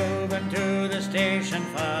was moving to the station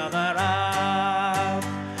further out.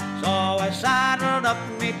 So I saddled up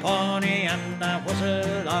me pony and I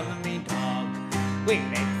whistled on me dog. We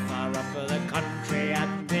made for up the country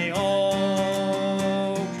at the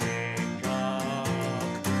old St. John.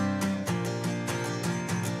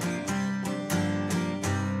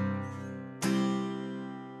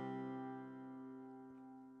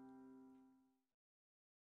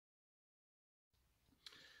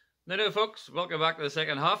 Now, folks, welcome back to the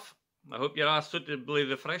second half. I hope you're all suitably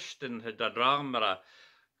refreshed and had a dram or a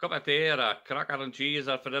cup of tea or a cracker and cheese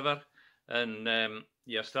or whatever, and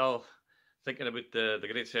you're still thinking about the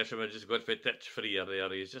great session we just got for Tich Frier there.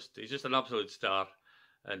 He's just an absolute star,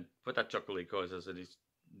 and what a chuckle he causes, and he's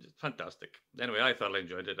fantastic. Anyway, I thoroughly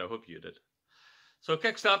enjoyed it. I hope you did. So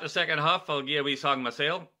kickstart the second half. I'll give a wee song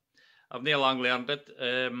myself. I've near long learned it.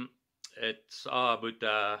 It's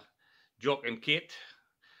about Jock and Kate.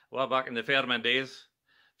 Well, back in the Fairman days,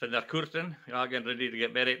 from their courting, getting ready to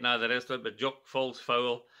get married and all the rest of it, but Jock falls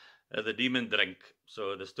foul of the demon drink.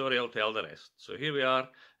 So the story will tell the rest. So here we are.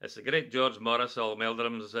 It's the great George Morris, All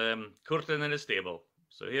Meldrum's courting in his stable.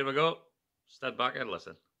 So here we go. Stand back and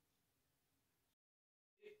listen.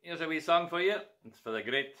 Here's a wee song for you. It's for the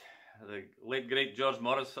late great George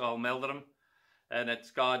Morris, All Meldrum, and it's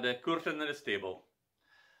called Courting in the Stable.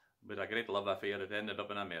 But a great love affair, it ended up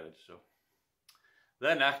in a marriage. So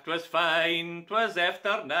the night was fine, 'twas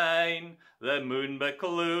after 9, the moon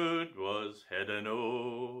becloud was hidden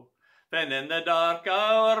o. Then in the dark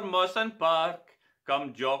hour Mossin Park,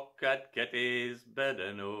 come Jock at Kitty's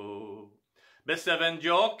bidding o. Be 7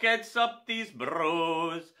 Jock had supped his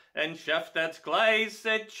bros, and shifted claes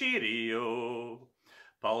said cheerio.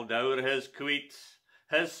 Pulled out his queets,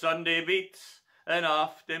 his Sunday beats, and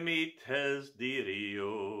off to meet his dearie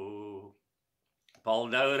o.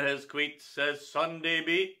 Pulled out his queets, his Sunday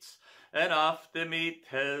beats, and off to meet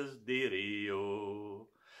his dearie o.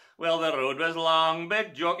 Well, the road was long,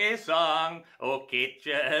 but Jockey sang, O Kate,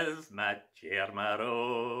 she is my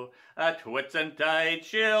charmer, at Whitsuntide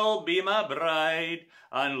she'll be my bride,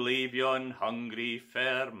 and leave yon hungry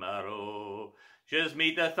farmer. She's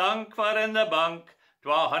me to thank for in the bank,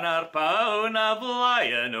 £200 of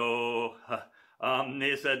lying, I'm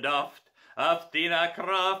nae so daft, of Tina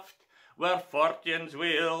Craft, where fortunes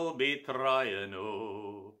will be trying,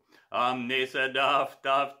 I'm nae so daft,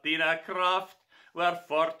 of Tina Craft, where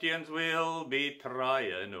fortunes will be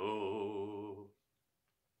trying,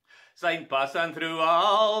 Syne passing through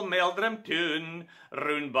all Meldrum town,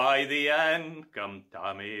 round by the end come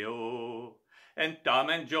Tommy, and Tom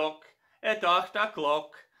and Jock at 8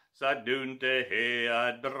 o'clock sat down to hear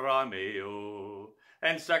a drammy,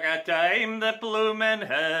 and sic a time the ploughman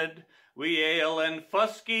had, wi' ale and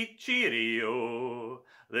fusky cheerio.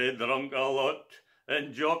 They drunk a lot,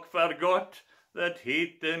 and Jock forgot that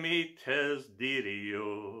he'd to meet his dearie,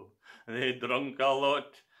 They drunk a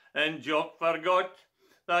lot, and Jock forgot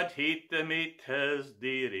that he'd to meet his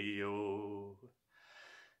dearie,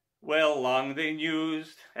 Well, long they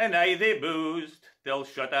newsed, and aye they boozed, till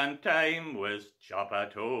shut-on time was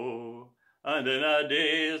chop-a-toe. And in a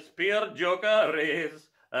days, peer Jock a raise,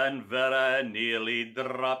 and vera nearly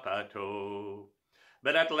drop-a-toe.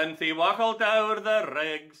 But at length he wackled o'er the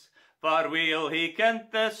regs, for weel he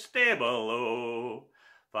kent the stable,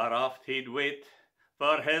 For oft he'd wait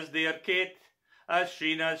for his dear Kate, as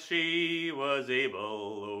she was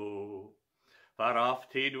able, For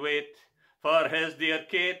oft he'd wait for his dear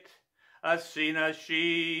Kate, as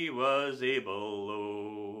she was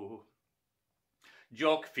able,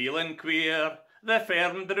 Jock feeling queer, the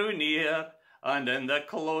farm drew near, and in the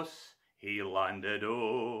close he landed,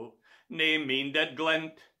 Nae mean did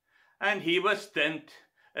glint, and he was stint,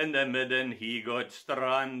 in the midden he got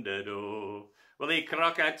stranded, Well, he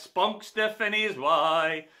crack at spunk stiff in his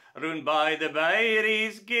way, round by the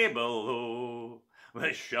Bairies gable,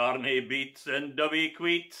 With sharney beats and dubby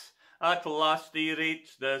queets, at last he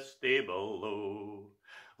reached the stable,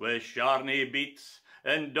 With sharney beats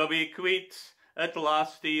and dubby queets, at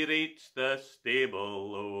last he reached the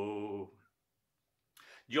stable,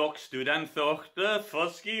 Jock stood and thocht the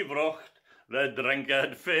fusky vrocht, the drink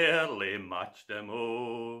had fairly matched him,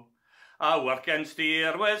 A working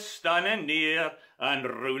steer was standing near, and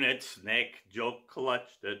round its neck Jock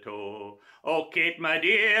clutched the toe. O Kate, my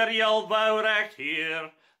dear, you'll vow right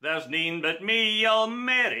here, there's none but me you'll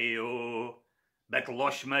marry, But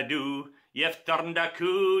losh my do, you've turned a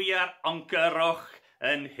coo, your unca roch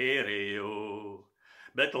and hairy,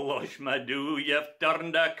 But losh my do, you've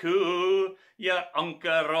turned a coo, your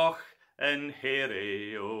unca roch and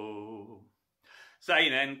hairy,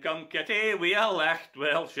 Syne in come Kitty wi' a lacht,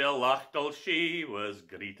 well she lacht till she was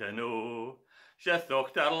greeting, She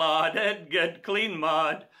thocht her lad had good clean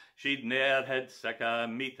mad, she'd ne'er had sic a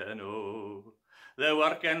meeting, The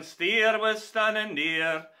working steer was standing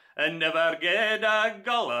near, and never ged a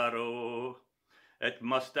guller, It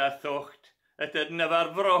must ha' thocht, it had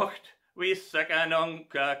never vrocht, wi' sic an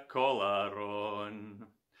unca collar on.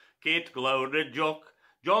 Kate glowered at Jock,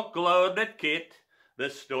 Jock glowered at Kate, the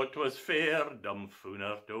stot was fair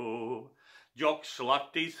dumbfoonert, Jock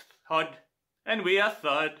slapped his hod, and wi' a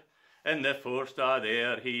thud, in the foresta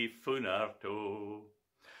there he found her toe.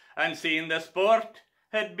 And seeing the sport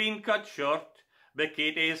had been cut short, by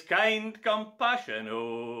Katie's kind compassion,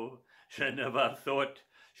 oh, she never thought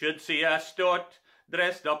she'd see a stot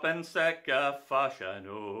dressed up in sic a fashion,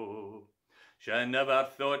 oh. She never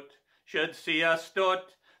thought she'd see a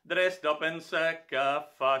stot dressed up in sic a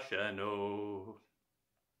fashion, oh.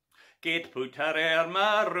 Kate put her arm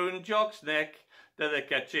around Jock's neck, to the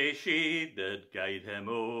kitchen she did guide him,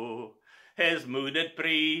 oh. His mood did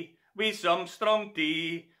prie, wi' some strong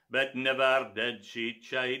tea, but never did she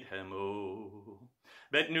chide him, oh.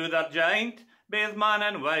 But now they're joined, both man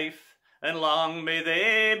and wife, and long may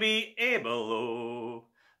they be able, oh,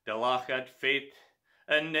 to laugh at fate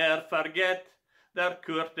and ne'er forget their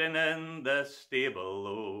courting in the stable,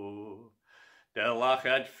 oh. To laugh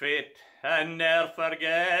at fate and ne'er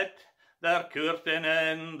forget their courting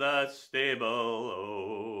in the stable,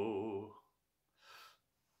 oh.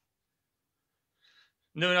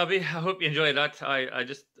 No, Nobby, I hope you enjoyed that. I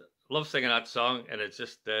just love singing that song, and it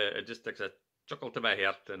just takes a chuckle to my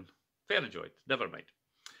heart, and fair enjoyed. Never mind.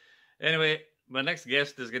 Anyway, my next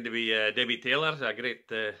guest is going to be Debbie Taylor, a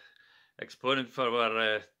great exponent for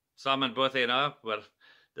our Salmon Bothy and all, where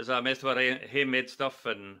there's a mess of our handmade stuff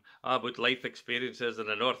and about life experiences in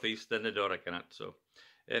the northeast and the Doric and that. So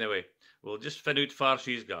anyway, we'll just find out far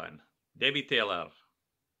she's gone. Debbie Taylor.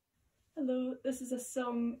 Hello, this is a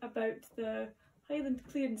song about the Highland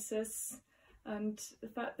clearances and the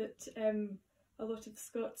fact that a lot of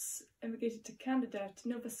Scots immigrated to Canada, to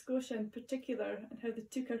Nova Scotia in particular, and how they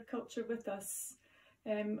took our culture with us.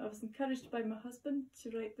 I was encouraged by my husband to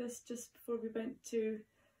write this just before we went to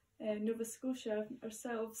Nova Scotia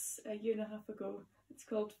ourselves a year and a half ago. It's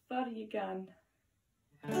called Far Ye Gan.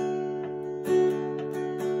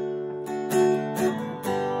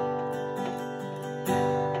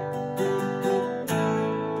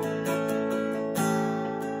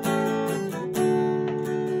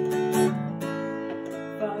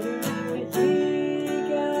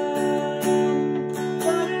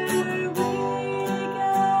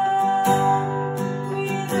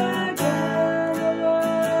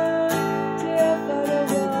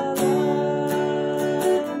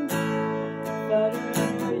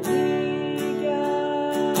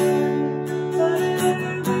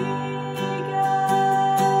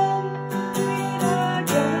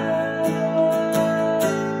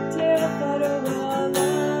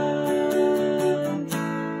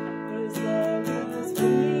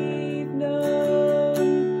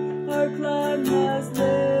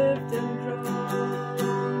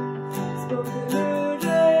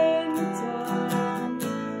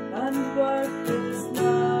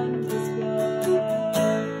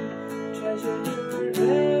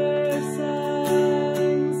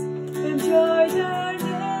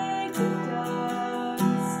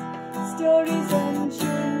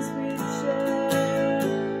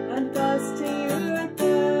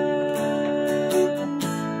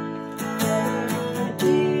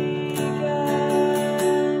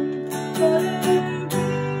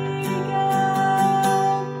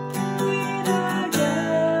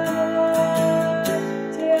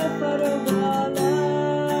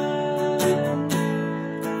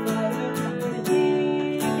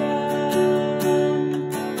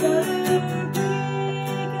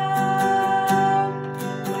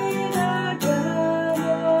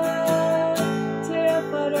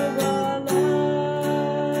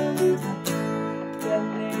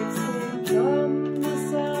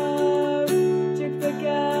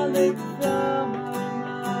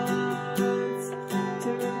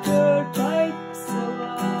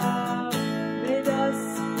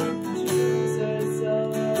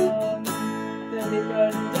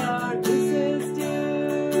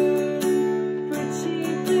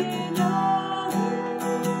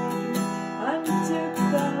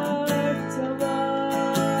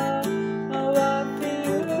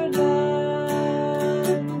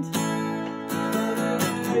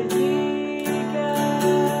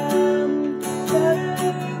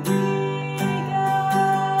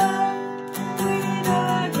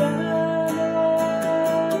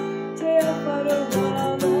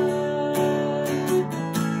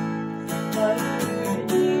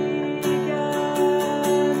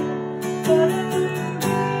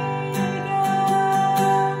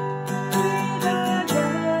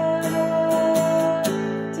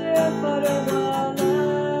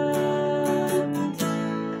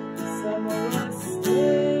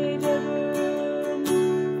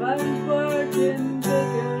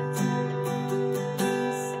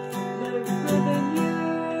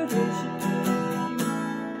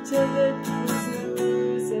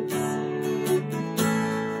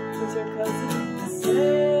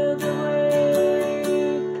 Sail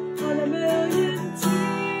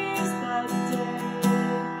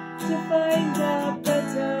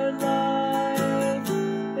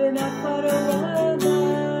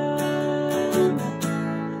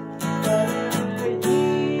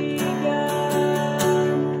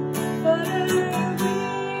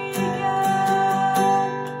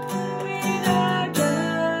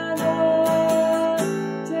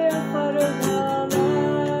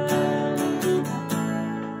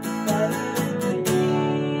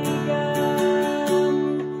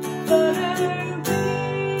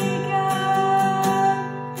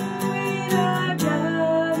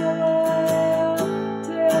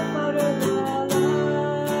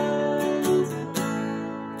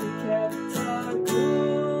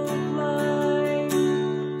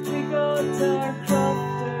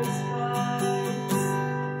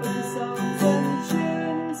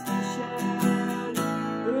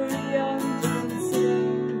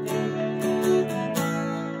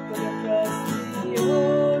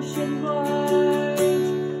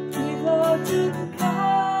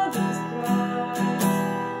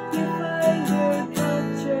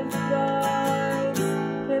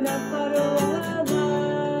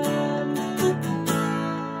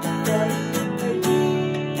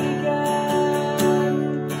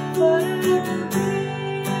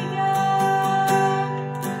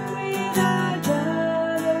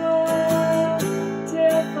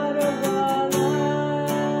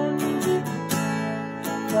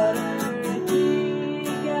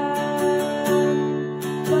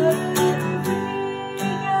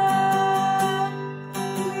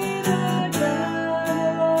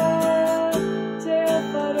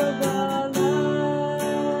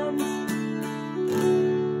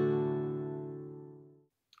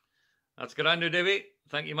That's grand, Davy.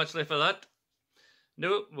 Thank you muchly for that.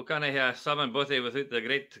 Now, we can't hear Salmon Bothy without the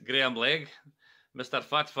great Graham Legg, Mr.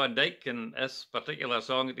 Fat Vandyke, and this particular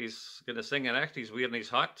song that he's going to sing in act, he's wearing his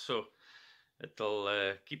hat, so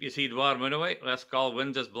it'll keep his head warm anyway. Less cold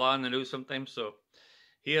winds is blowing the news sometimes, so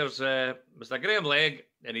here's Mr. Graham Legg,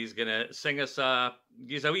 and he's going to sing us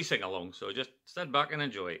he's a wee sing-along, so just sit back and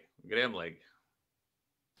enjoy. Graham Legg.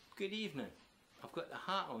 Good evening. I've got the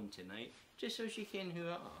hat on tonight, just so you can who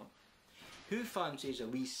it are. Who fancies a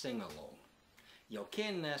wee sing-along? You'll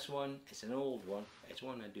ken this one, it's an old one, it's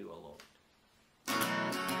one I do a lot.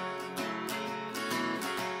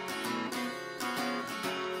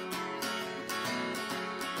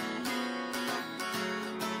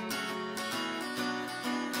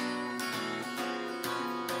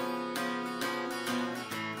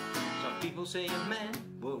 Some people say a man,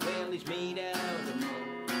 well he's made out of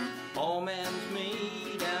mud. All man's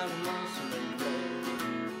made out of muscle and blood.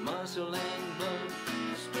 Muscle and blood,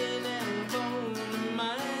 skin and bone.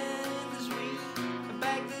 Mind is weak, the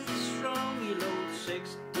back is strong. You load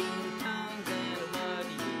 16 tons and what do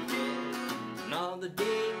you get? Another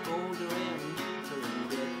day older and deeper in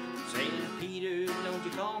debt. St. Peter, don't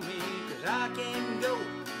you call me, 'cause I can't go.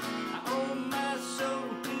 I owe my soul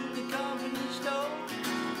to the company store.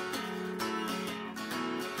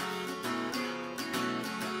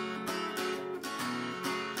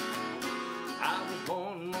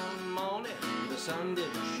 Born one morning, the sun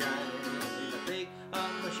didn't shine. I picked up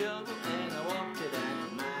my shovel and I walked it out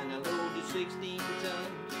of mine. I loaded 16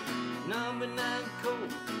 tons, number 9 coal.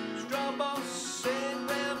 Straw boss said,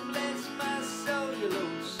 well bless my soul. You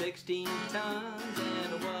load 16 tons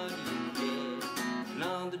and what do you get?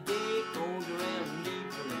 Another day older and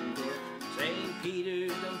deeper in debt. St.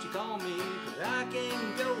 Peter, don't you call me, 'cause I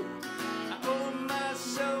can't go. I owe my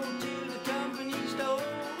soul to the company store.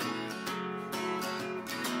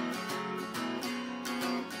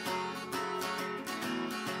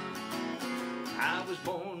 I was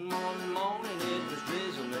born one morning, it was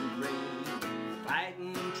drizzling rain.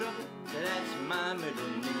 Fighting trouble, that's my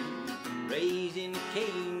middle name. Raising a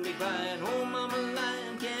cane, big crying, oh mama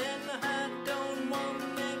lion, can the hat don't want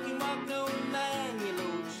make you walk no line. You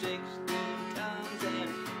load 16 tons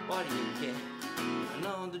and what do you get?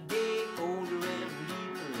 Another day older and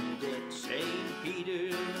deeper in debt. St. Peter,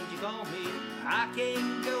 don't you call me, I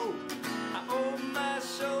can't go. I owe my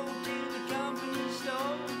soul to the company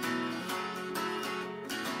store.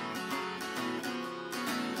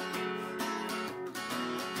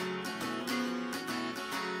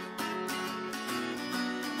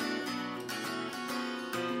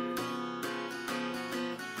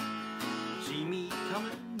 See me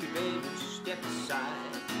coming, you better step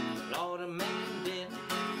aside. Lord, a man dead,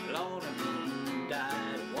 Lord, a man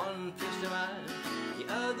died. One fist of mine, the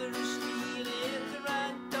other is steel. If the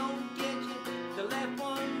right don't get you, the left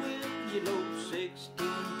one will. You load 16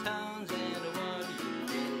 tons and what do you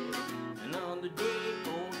get? Another day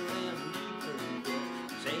older and deeper in debt.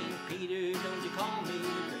 St. Peter, don't you call me,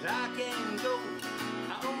 'cause I can't go.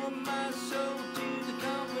 I owe my soul to the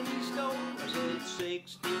company store. I said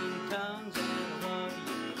 16 tons and what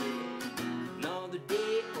do you get? Another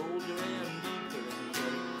day older and deeper in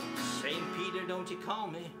debt. St. Peter, don't you call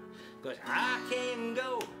me, 'cause I can't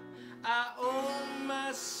go. I owe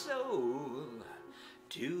my soul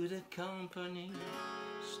to the company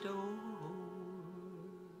store.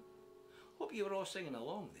 Hope you were all singing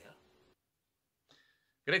along there.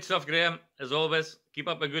 Great stuff, Graham, as always. Keep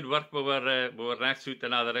up the good work with our next suit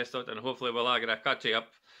and all the rest of it, and hopefully we'll all get a catch you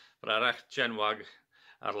up for a recht chinwag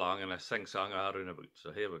along and a sing-song around about.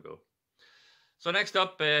 So here we go. So next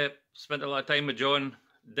up, spent a lot of time with John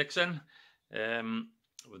Dickson.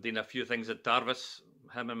 We've done a few things at Tarvis,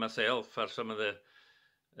 him and myself, for some of the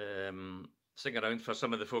sing around for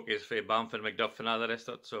some of the folkies for Banff and Macduff and all the rest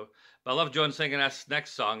of it. So, but I love John singing this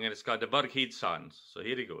next song, and it's called the Burghead Sands. So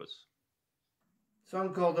here he goes.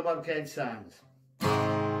 Song called the Burghead Sands.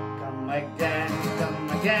 Come again,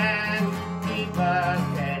 keep us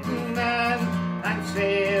getting in, and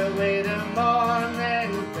sail with the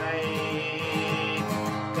morning tide.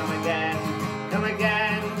 Come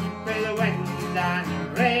again, through the wind and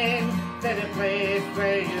the rain, to the place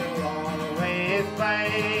where you always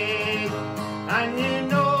bide. And you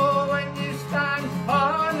know when you stand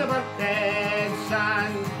on the Burghead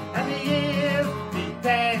Sands, and the years be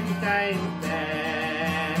 10 times 10,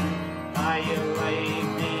 you'll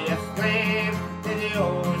be a slave to the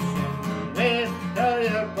ocean, wait till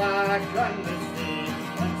you're back on the sea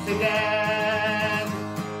once again.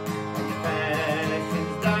 And the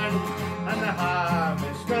fishing's done and the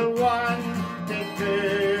harvest will won, take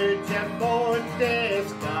good your boat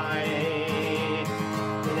this time.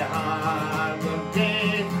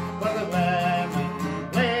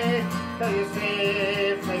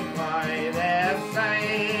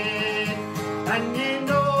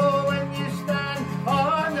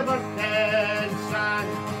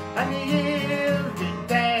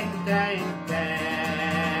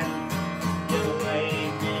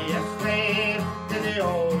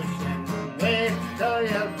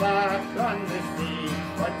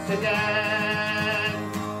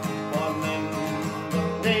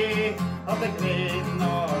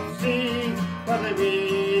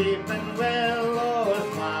 weeping willows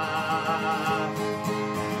laugh.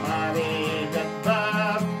 Mary got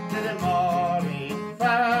back to the morning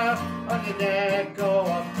fire on the deck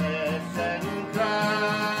of fish and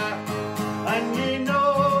crab. And you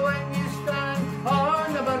know when you stand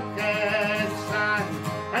on the bucket sand,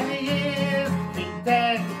 and the years been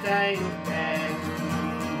 10 times 10,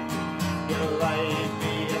 you'll like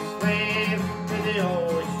be a slave to the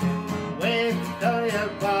ocean wave till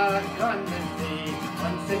you're back on the sea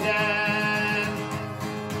once again.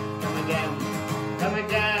 Come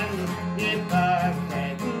again, ye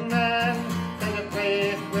perfect man, to the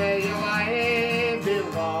place where you I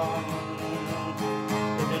belong.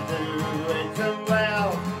 To the druids and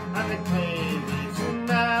well, and the clavy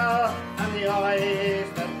smell, and the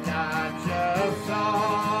oyster catch your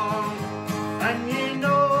song. And you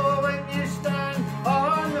know when you stand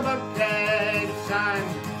on the bucket sand,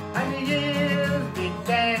 and the years be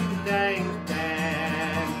 10 times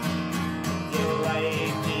 10, you'll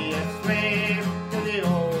like be a slave to the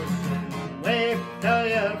ocean wave till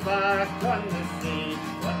you're back on the sea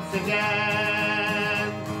once again.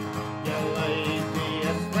 You'll like be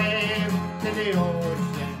a slave to the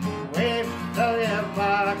ocean wave till you're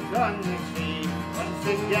back on the sea once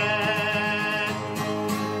again.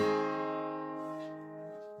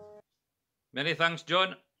 Many thanks,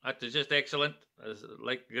 John. That was just excellent.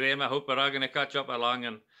 Like Graham, I hope we're all going to catch up along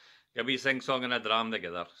and get we sing song and a dram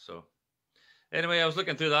together. So, anyway, I was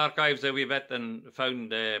looking through the archives a wee bit and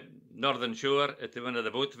found Northern Shore at one of the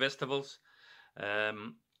boat festivals.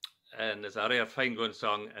 And it's a rare fine going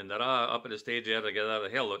song, and they're all up at the stage here together, the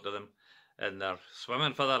hell lot of them, and they're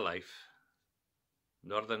swimming for their life.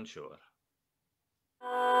 Northern Shore.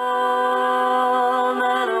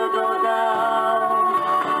 Let her go down.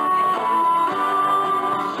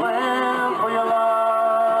 Swim for your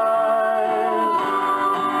life.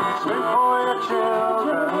 Swim for your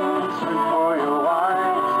children. Swim for your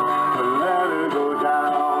wife. But let her go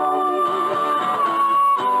down.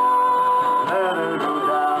 Let her go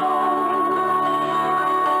down.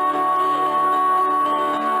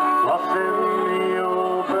 Lost in the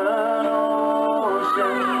open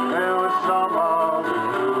ocean, there was some of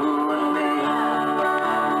you and me.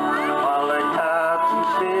 While the captain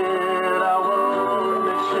steered our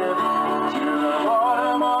wounded ship to the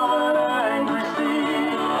bottom of an angry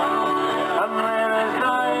sea, and with his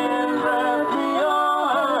dying breath we all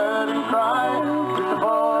heard him cry, "It's the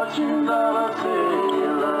fortunes of a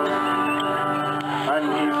sailor." And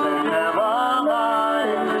he said, "Never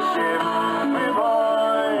mind the ship, we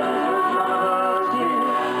boys, there's none of us here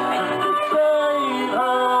to save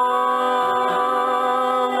her.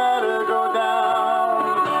 Let her go down.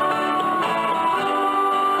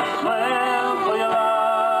 Swim for your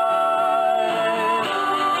life.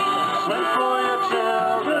 Swim for your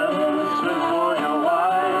children. Swim for your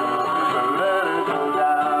wife. But let her go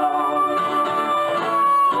down.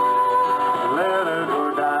 Let her go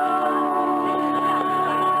down."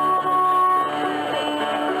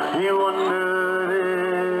 He wondered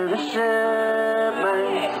if the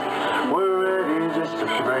shipmates were ready just to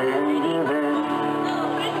pray and give in.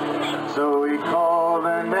 So he called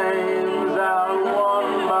their names out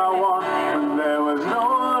one by one, when there was no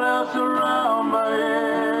one else around but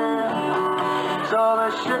him. Saw the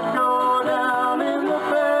ship go down in the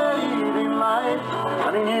fading light,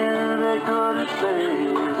 and he knew they could have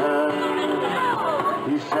saved her.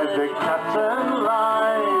 He said the captain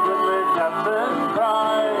lied and the captain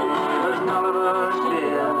cried, "There's none of us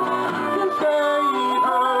here to save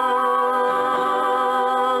her."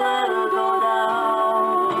 Let her go down.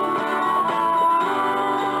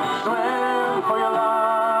 Swim for your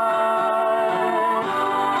life.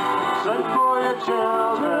 Swim for your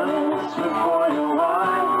children. Swim for your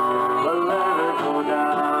wife. But let her go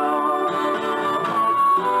down.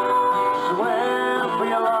 Swim for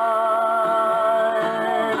your life.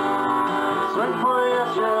 Swim for your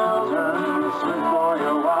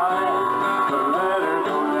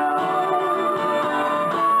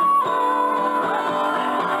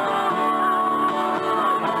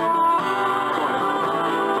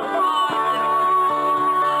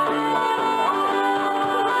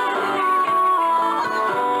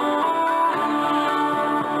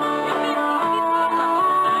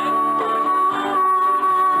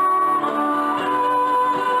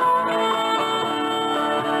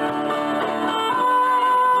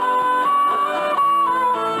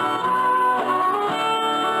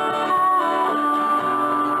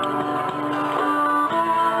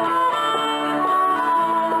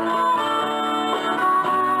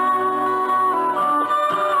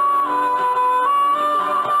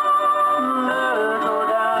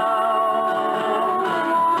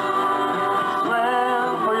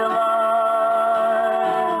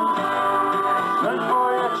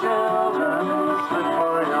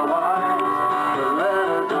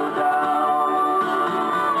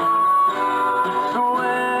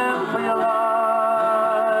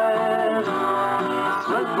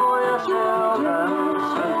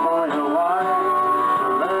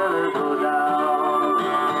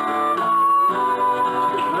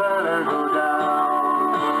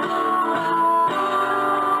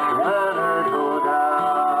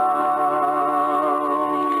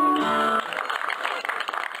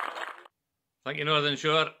Thank you, Northern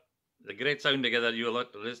Shore. The great sound together, you lot.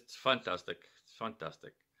 It's fantastic. It's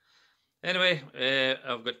fantastic. Anyway,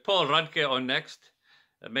 I've got Paul Radtke on next.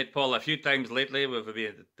 I've met Paul a few times lately. We've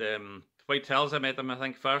been at White Hills. I met him, I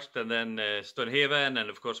think, first, and then Stonehaven, and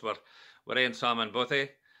of course we're in Salmon Bothy,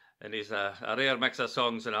 and he's a rare mix of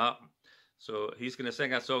songs and that. So he's going to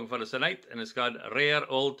sing a song for us tonight, and it's called Rare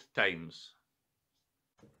Old Times.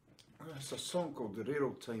 It's a song called The Rare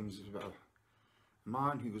Old Times. It's about a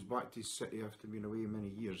man who goes back to his city after being away many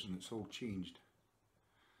years, and it's all changed.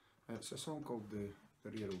 It's a song called The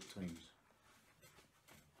Rare Old Times.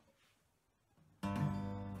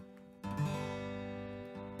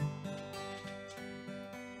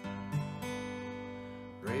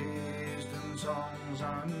 Raised in songs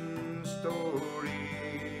and stories,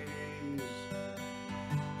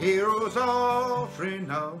 heroes of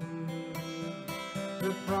renown,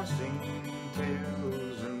 the passing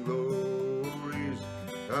tales and glories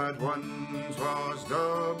that once was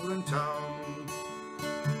Dublin town.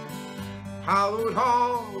 Hallowed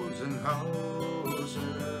halls and houses,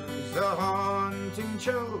 the haunting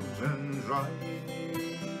children's rites,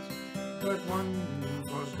 that once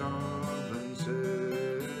was Dublin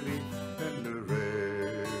city in the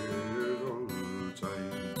rare old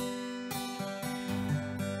time.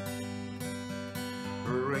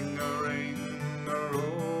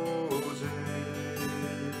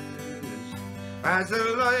 Ring-a-ring-a-roses, as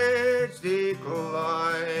the lights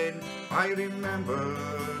decline, I remember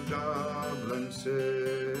Dublin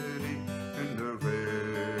city in the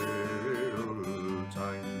rare old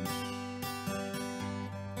time.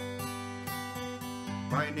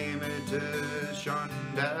 My name it is Sean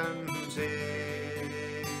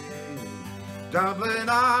Dempsey, Dublin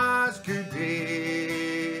as could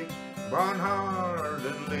be, born hard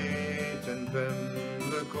and late in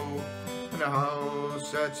Pimlico, in a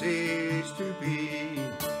house that ceased to be.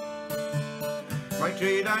 My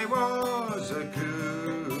trade I was a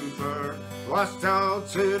Couper, lost out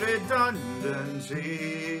to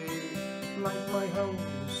redundancy, like my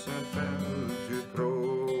house that fell to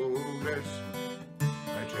progress.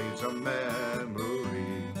 My trade's a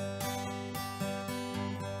memory.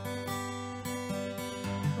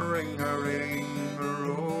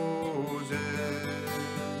 Ring-a-ring-a-roses,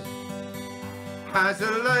 as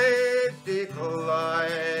the lights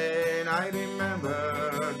decline, I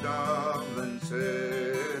remember Dublin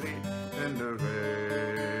city in the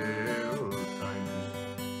rare old times.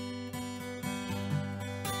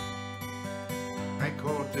 I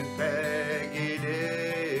courted Peggy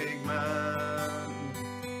Digman,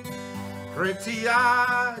 pretty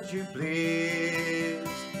as you please,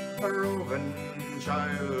 a roving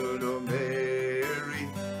child of Mary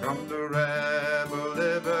from the rebel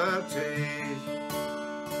liberties.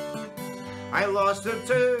 I lost her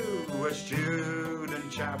to a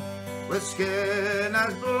student chap with skin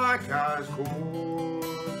as black as coal,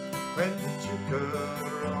 when he took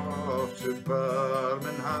her off to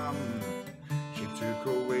Birmingham, she took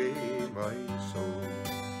away my soul.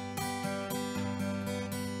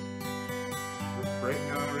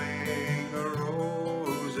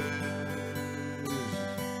 Ring-a-ring-a-roses,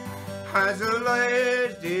 as the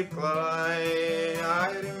lights decline,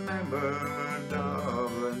 I remember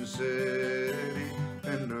Dublin city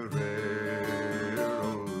in the rare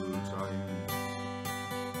old time.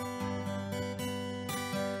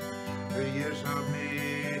 The years have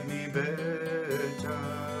made me better,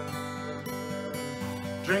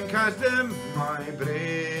 drink has dimmed my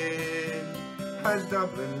brain, as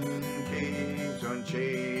Dublin keeps on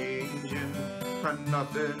changing, and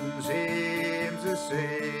nothing seems the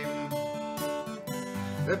same.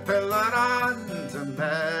 The pillar and the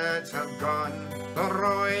meds have gone, the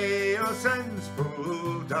royal sense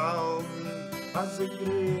pulled down, as the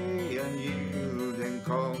grey and yielding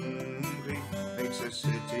concrete makes a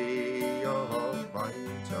city of my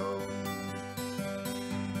town.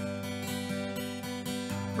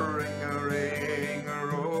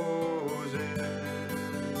 Ring-a-ring-a-roses,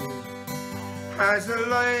 as the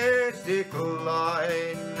lights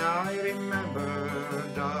decline, I remember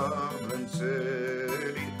Dublin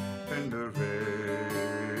city in the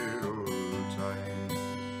rare old time.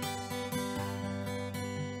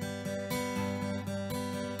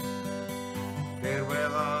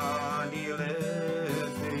 Farewell, Annie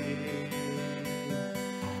Liffey,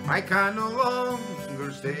 I can no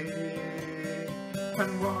longer stay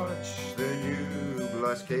and watch the new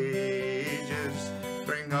glass cages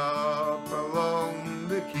bring up along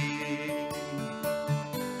the quay.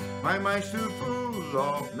 My mind's too full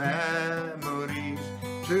of memories,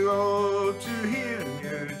 too old to hear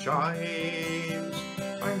new chimes.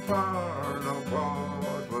 I'm far of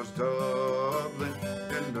what was Dublin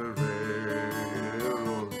in the rain.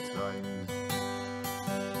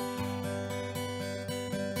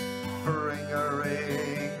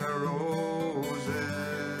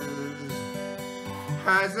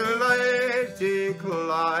 As the lights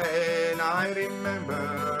decline, I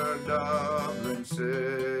remember Dublin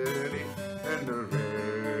City and the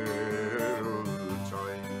rare old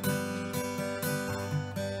time.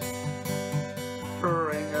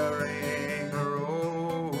 Ring a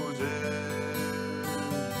roses.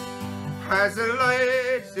 As the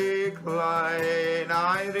lights decline,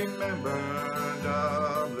 I remember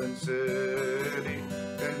Dublin City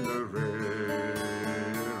and the rare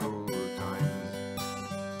old times.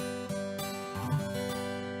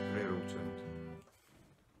 Rare old times.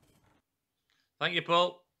 Thank you,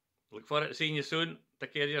 Paul. Look forward to seeing you soon.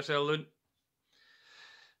 Take care of yourself, Loon.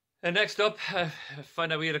 And next up, I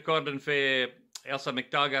found a wee recording for Elsa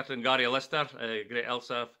McTaggart and Gary Lister. Great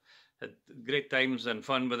Elsa. Had great times and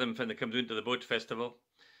fun with them when they come down to the boat festival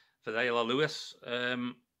for the Isle of Lewis.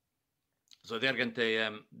 So they're going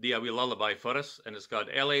to do a wee lullaby for us, and it's called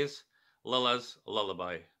Ellie's Lilla's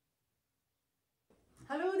Lullaby.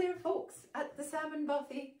 Hello there, folks, at the Salmon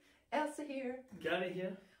Bothy. Elsa here. Gary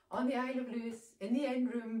here. On the Isle of Lewis, in the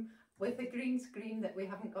end room, with a green screen that we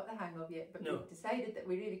haven't got the hang of yet, but we've decided that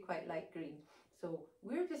we really quite like green. So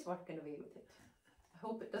we're just working away with it. I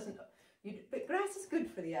hope it doesn't... but grass is good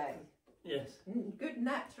for the eye. Yes. Good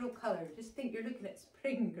natural colour. Just think you're looking at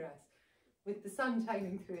spring grass with the sun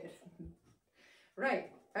shining through it.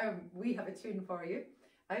 Right, we have a tune for you.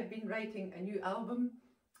 I've been writing a new album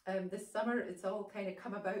this summer. It's all kind of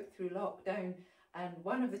come about through lockdown, and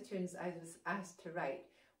one of the tunes I was asked to write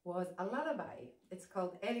was a lullaby. It's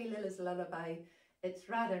called Ellie Lilla's Lullaby. It's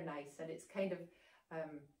rather nice, and it's kind of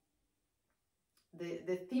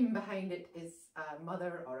the theme behind it is a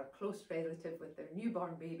mother or a close relative with their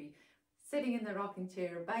newborn baby sitting in the rocking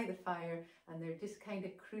chair by the fire, and they're just kind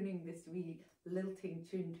of crooning this wee lilting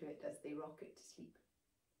tune to it as they rock it to sleep.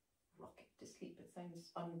 Rock it to sleep. It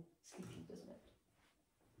sounds unsleepy, doesn't it?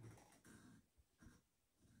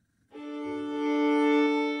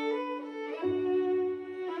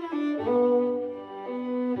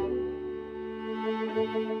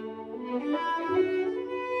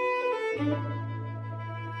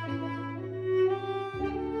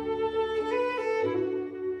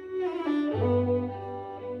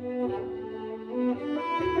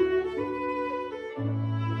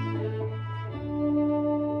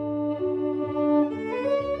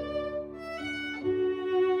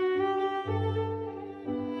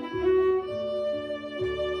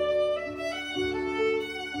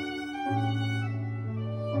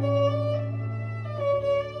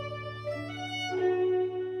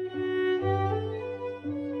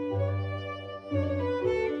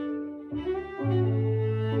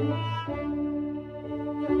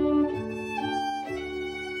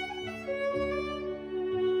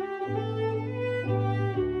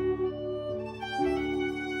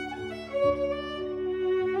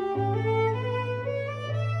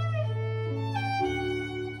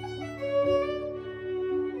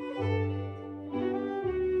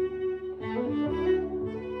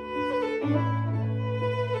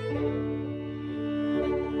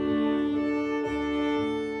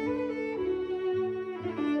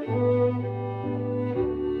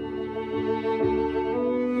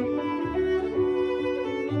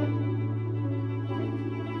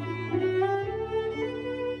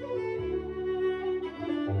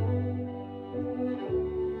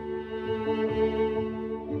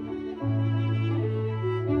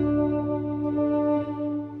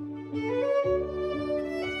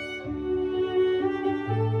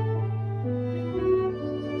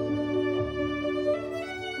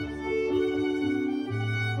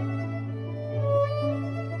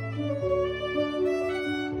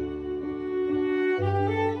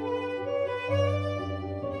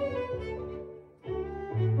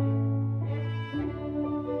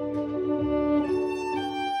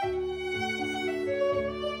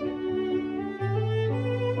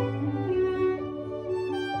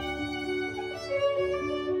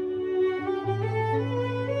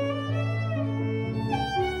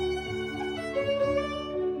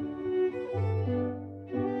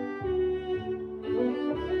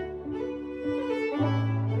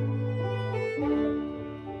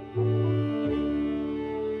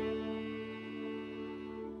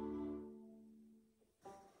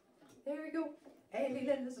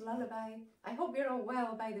 Lullaby. I hope you're all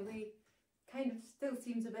well, by the way. Kind of still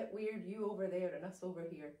seems a bit weird, you over there and us over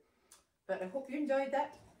here. But I hope you enjoyed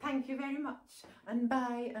that. Thank you very much. And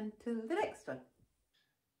bye until the next one.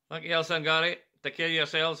 Thank you, Elsa and Gary. Take care of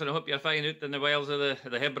yourselves, and I hope you're fine out in the wilds of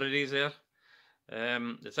the Hebrides there.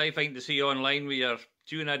 It's fine to see you online with your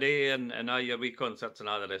tune a day and all your wee concerts and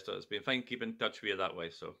all the rest of it. It's been fine keeping in touch with you that way.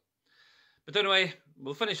 So, but anyway,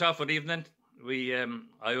 we'll finish off for the evening we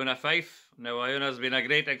Iona Fyfe. Now, Iona's been a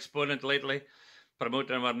great exponent lately,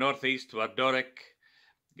 promoting our northeast, our Doric,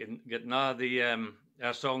 getting all the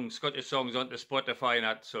our songs, Scottish songs onto Spotify and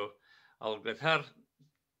that. So I'll let her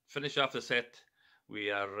finish off the set. We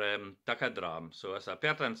are Tuck a Dram. So it's a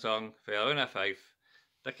pertinent song for Iona Fyfe.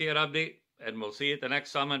 Take care, Abdi, and we'll see you at the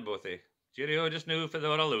next Salmon Bothy. Cheerio just now for the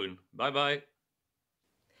Waraloon. Bye-bye.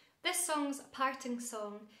 This song's a parting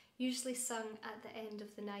song, usually sung at the end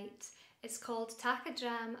of the night. It's called Tak a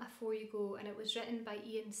Dram Afore You Go, and it was written by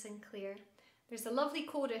Ian Sinclair. There's a lovely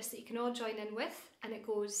chorus that you can all join in with, and it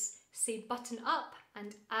goes, say button up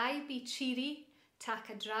and I be cheery, tak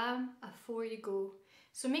a dram afore you go.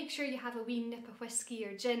 So make sure you have a wee nip of whiskey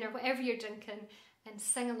or gin or whatever you're drinking and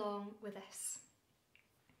sing along with us.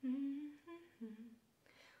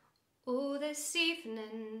 Oh, this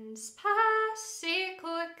evening's passing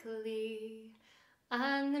quickly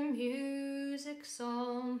and the music's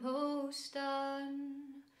almost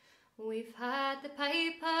done. We've had the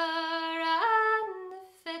piper and the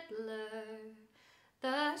fiddler,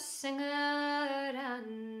 the singer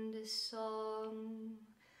and the song.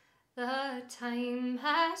 The time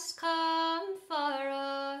has come for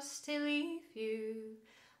us to leave you.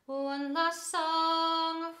 One last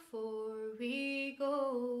song afore we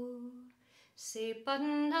go. Say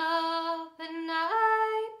button up and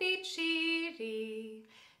I be cheery,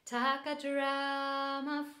 tak a dram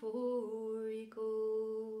afore you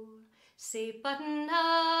go. Say button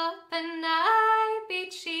up and I be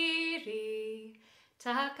cheery,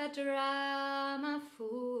 tak a dram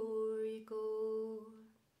afore you go.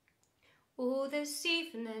 Oh, this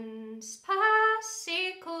evening's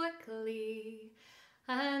passing quickly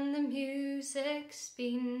and the music's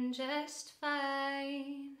been just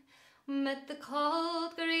fine. But the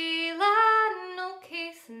cold grey land no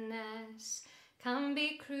Caithness can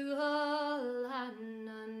be cruel and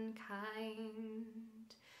unkind.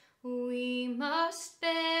 We must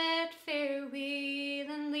bid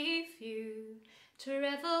farewell and leave you to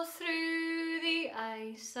revel through the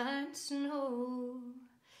ice and snow.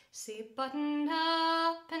 Say button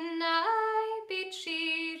up and I be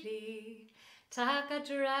cheery, tak a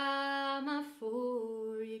dram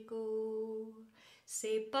afore you go.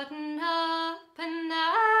 Say button up and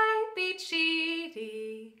I be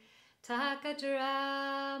cheery, tak a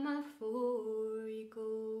dram afore you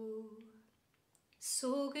go.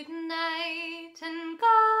 So good night and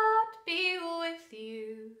God be with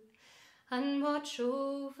you and watch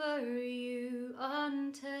over you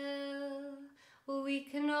until we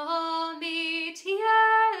can all meet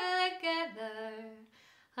here together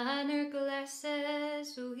and our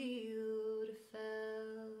glasses we'll fill.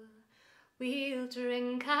 We'll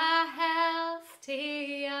drink a health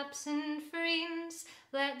to absent friends,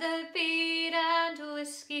 let the bide and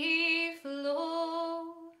whiskey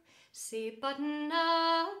flow. Say button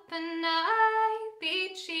up and I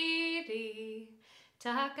be cheery,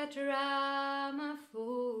 tak a dram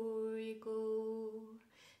afore you go.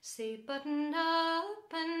 Say button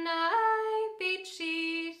up and I be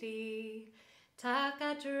cheery, tak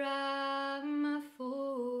a dram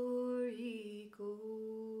afore you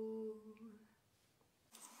go.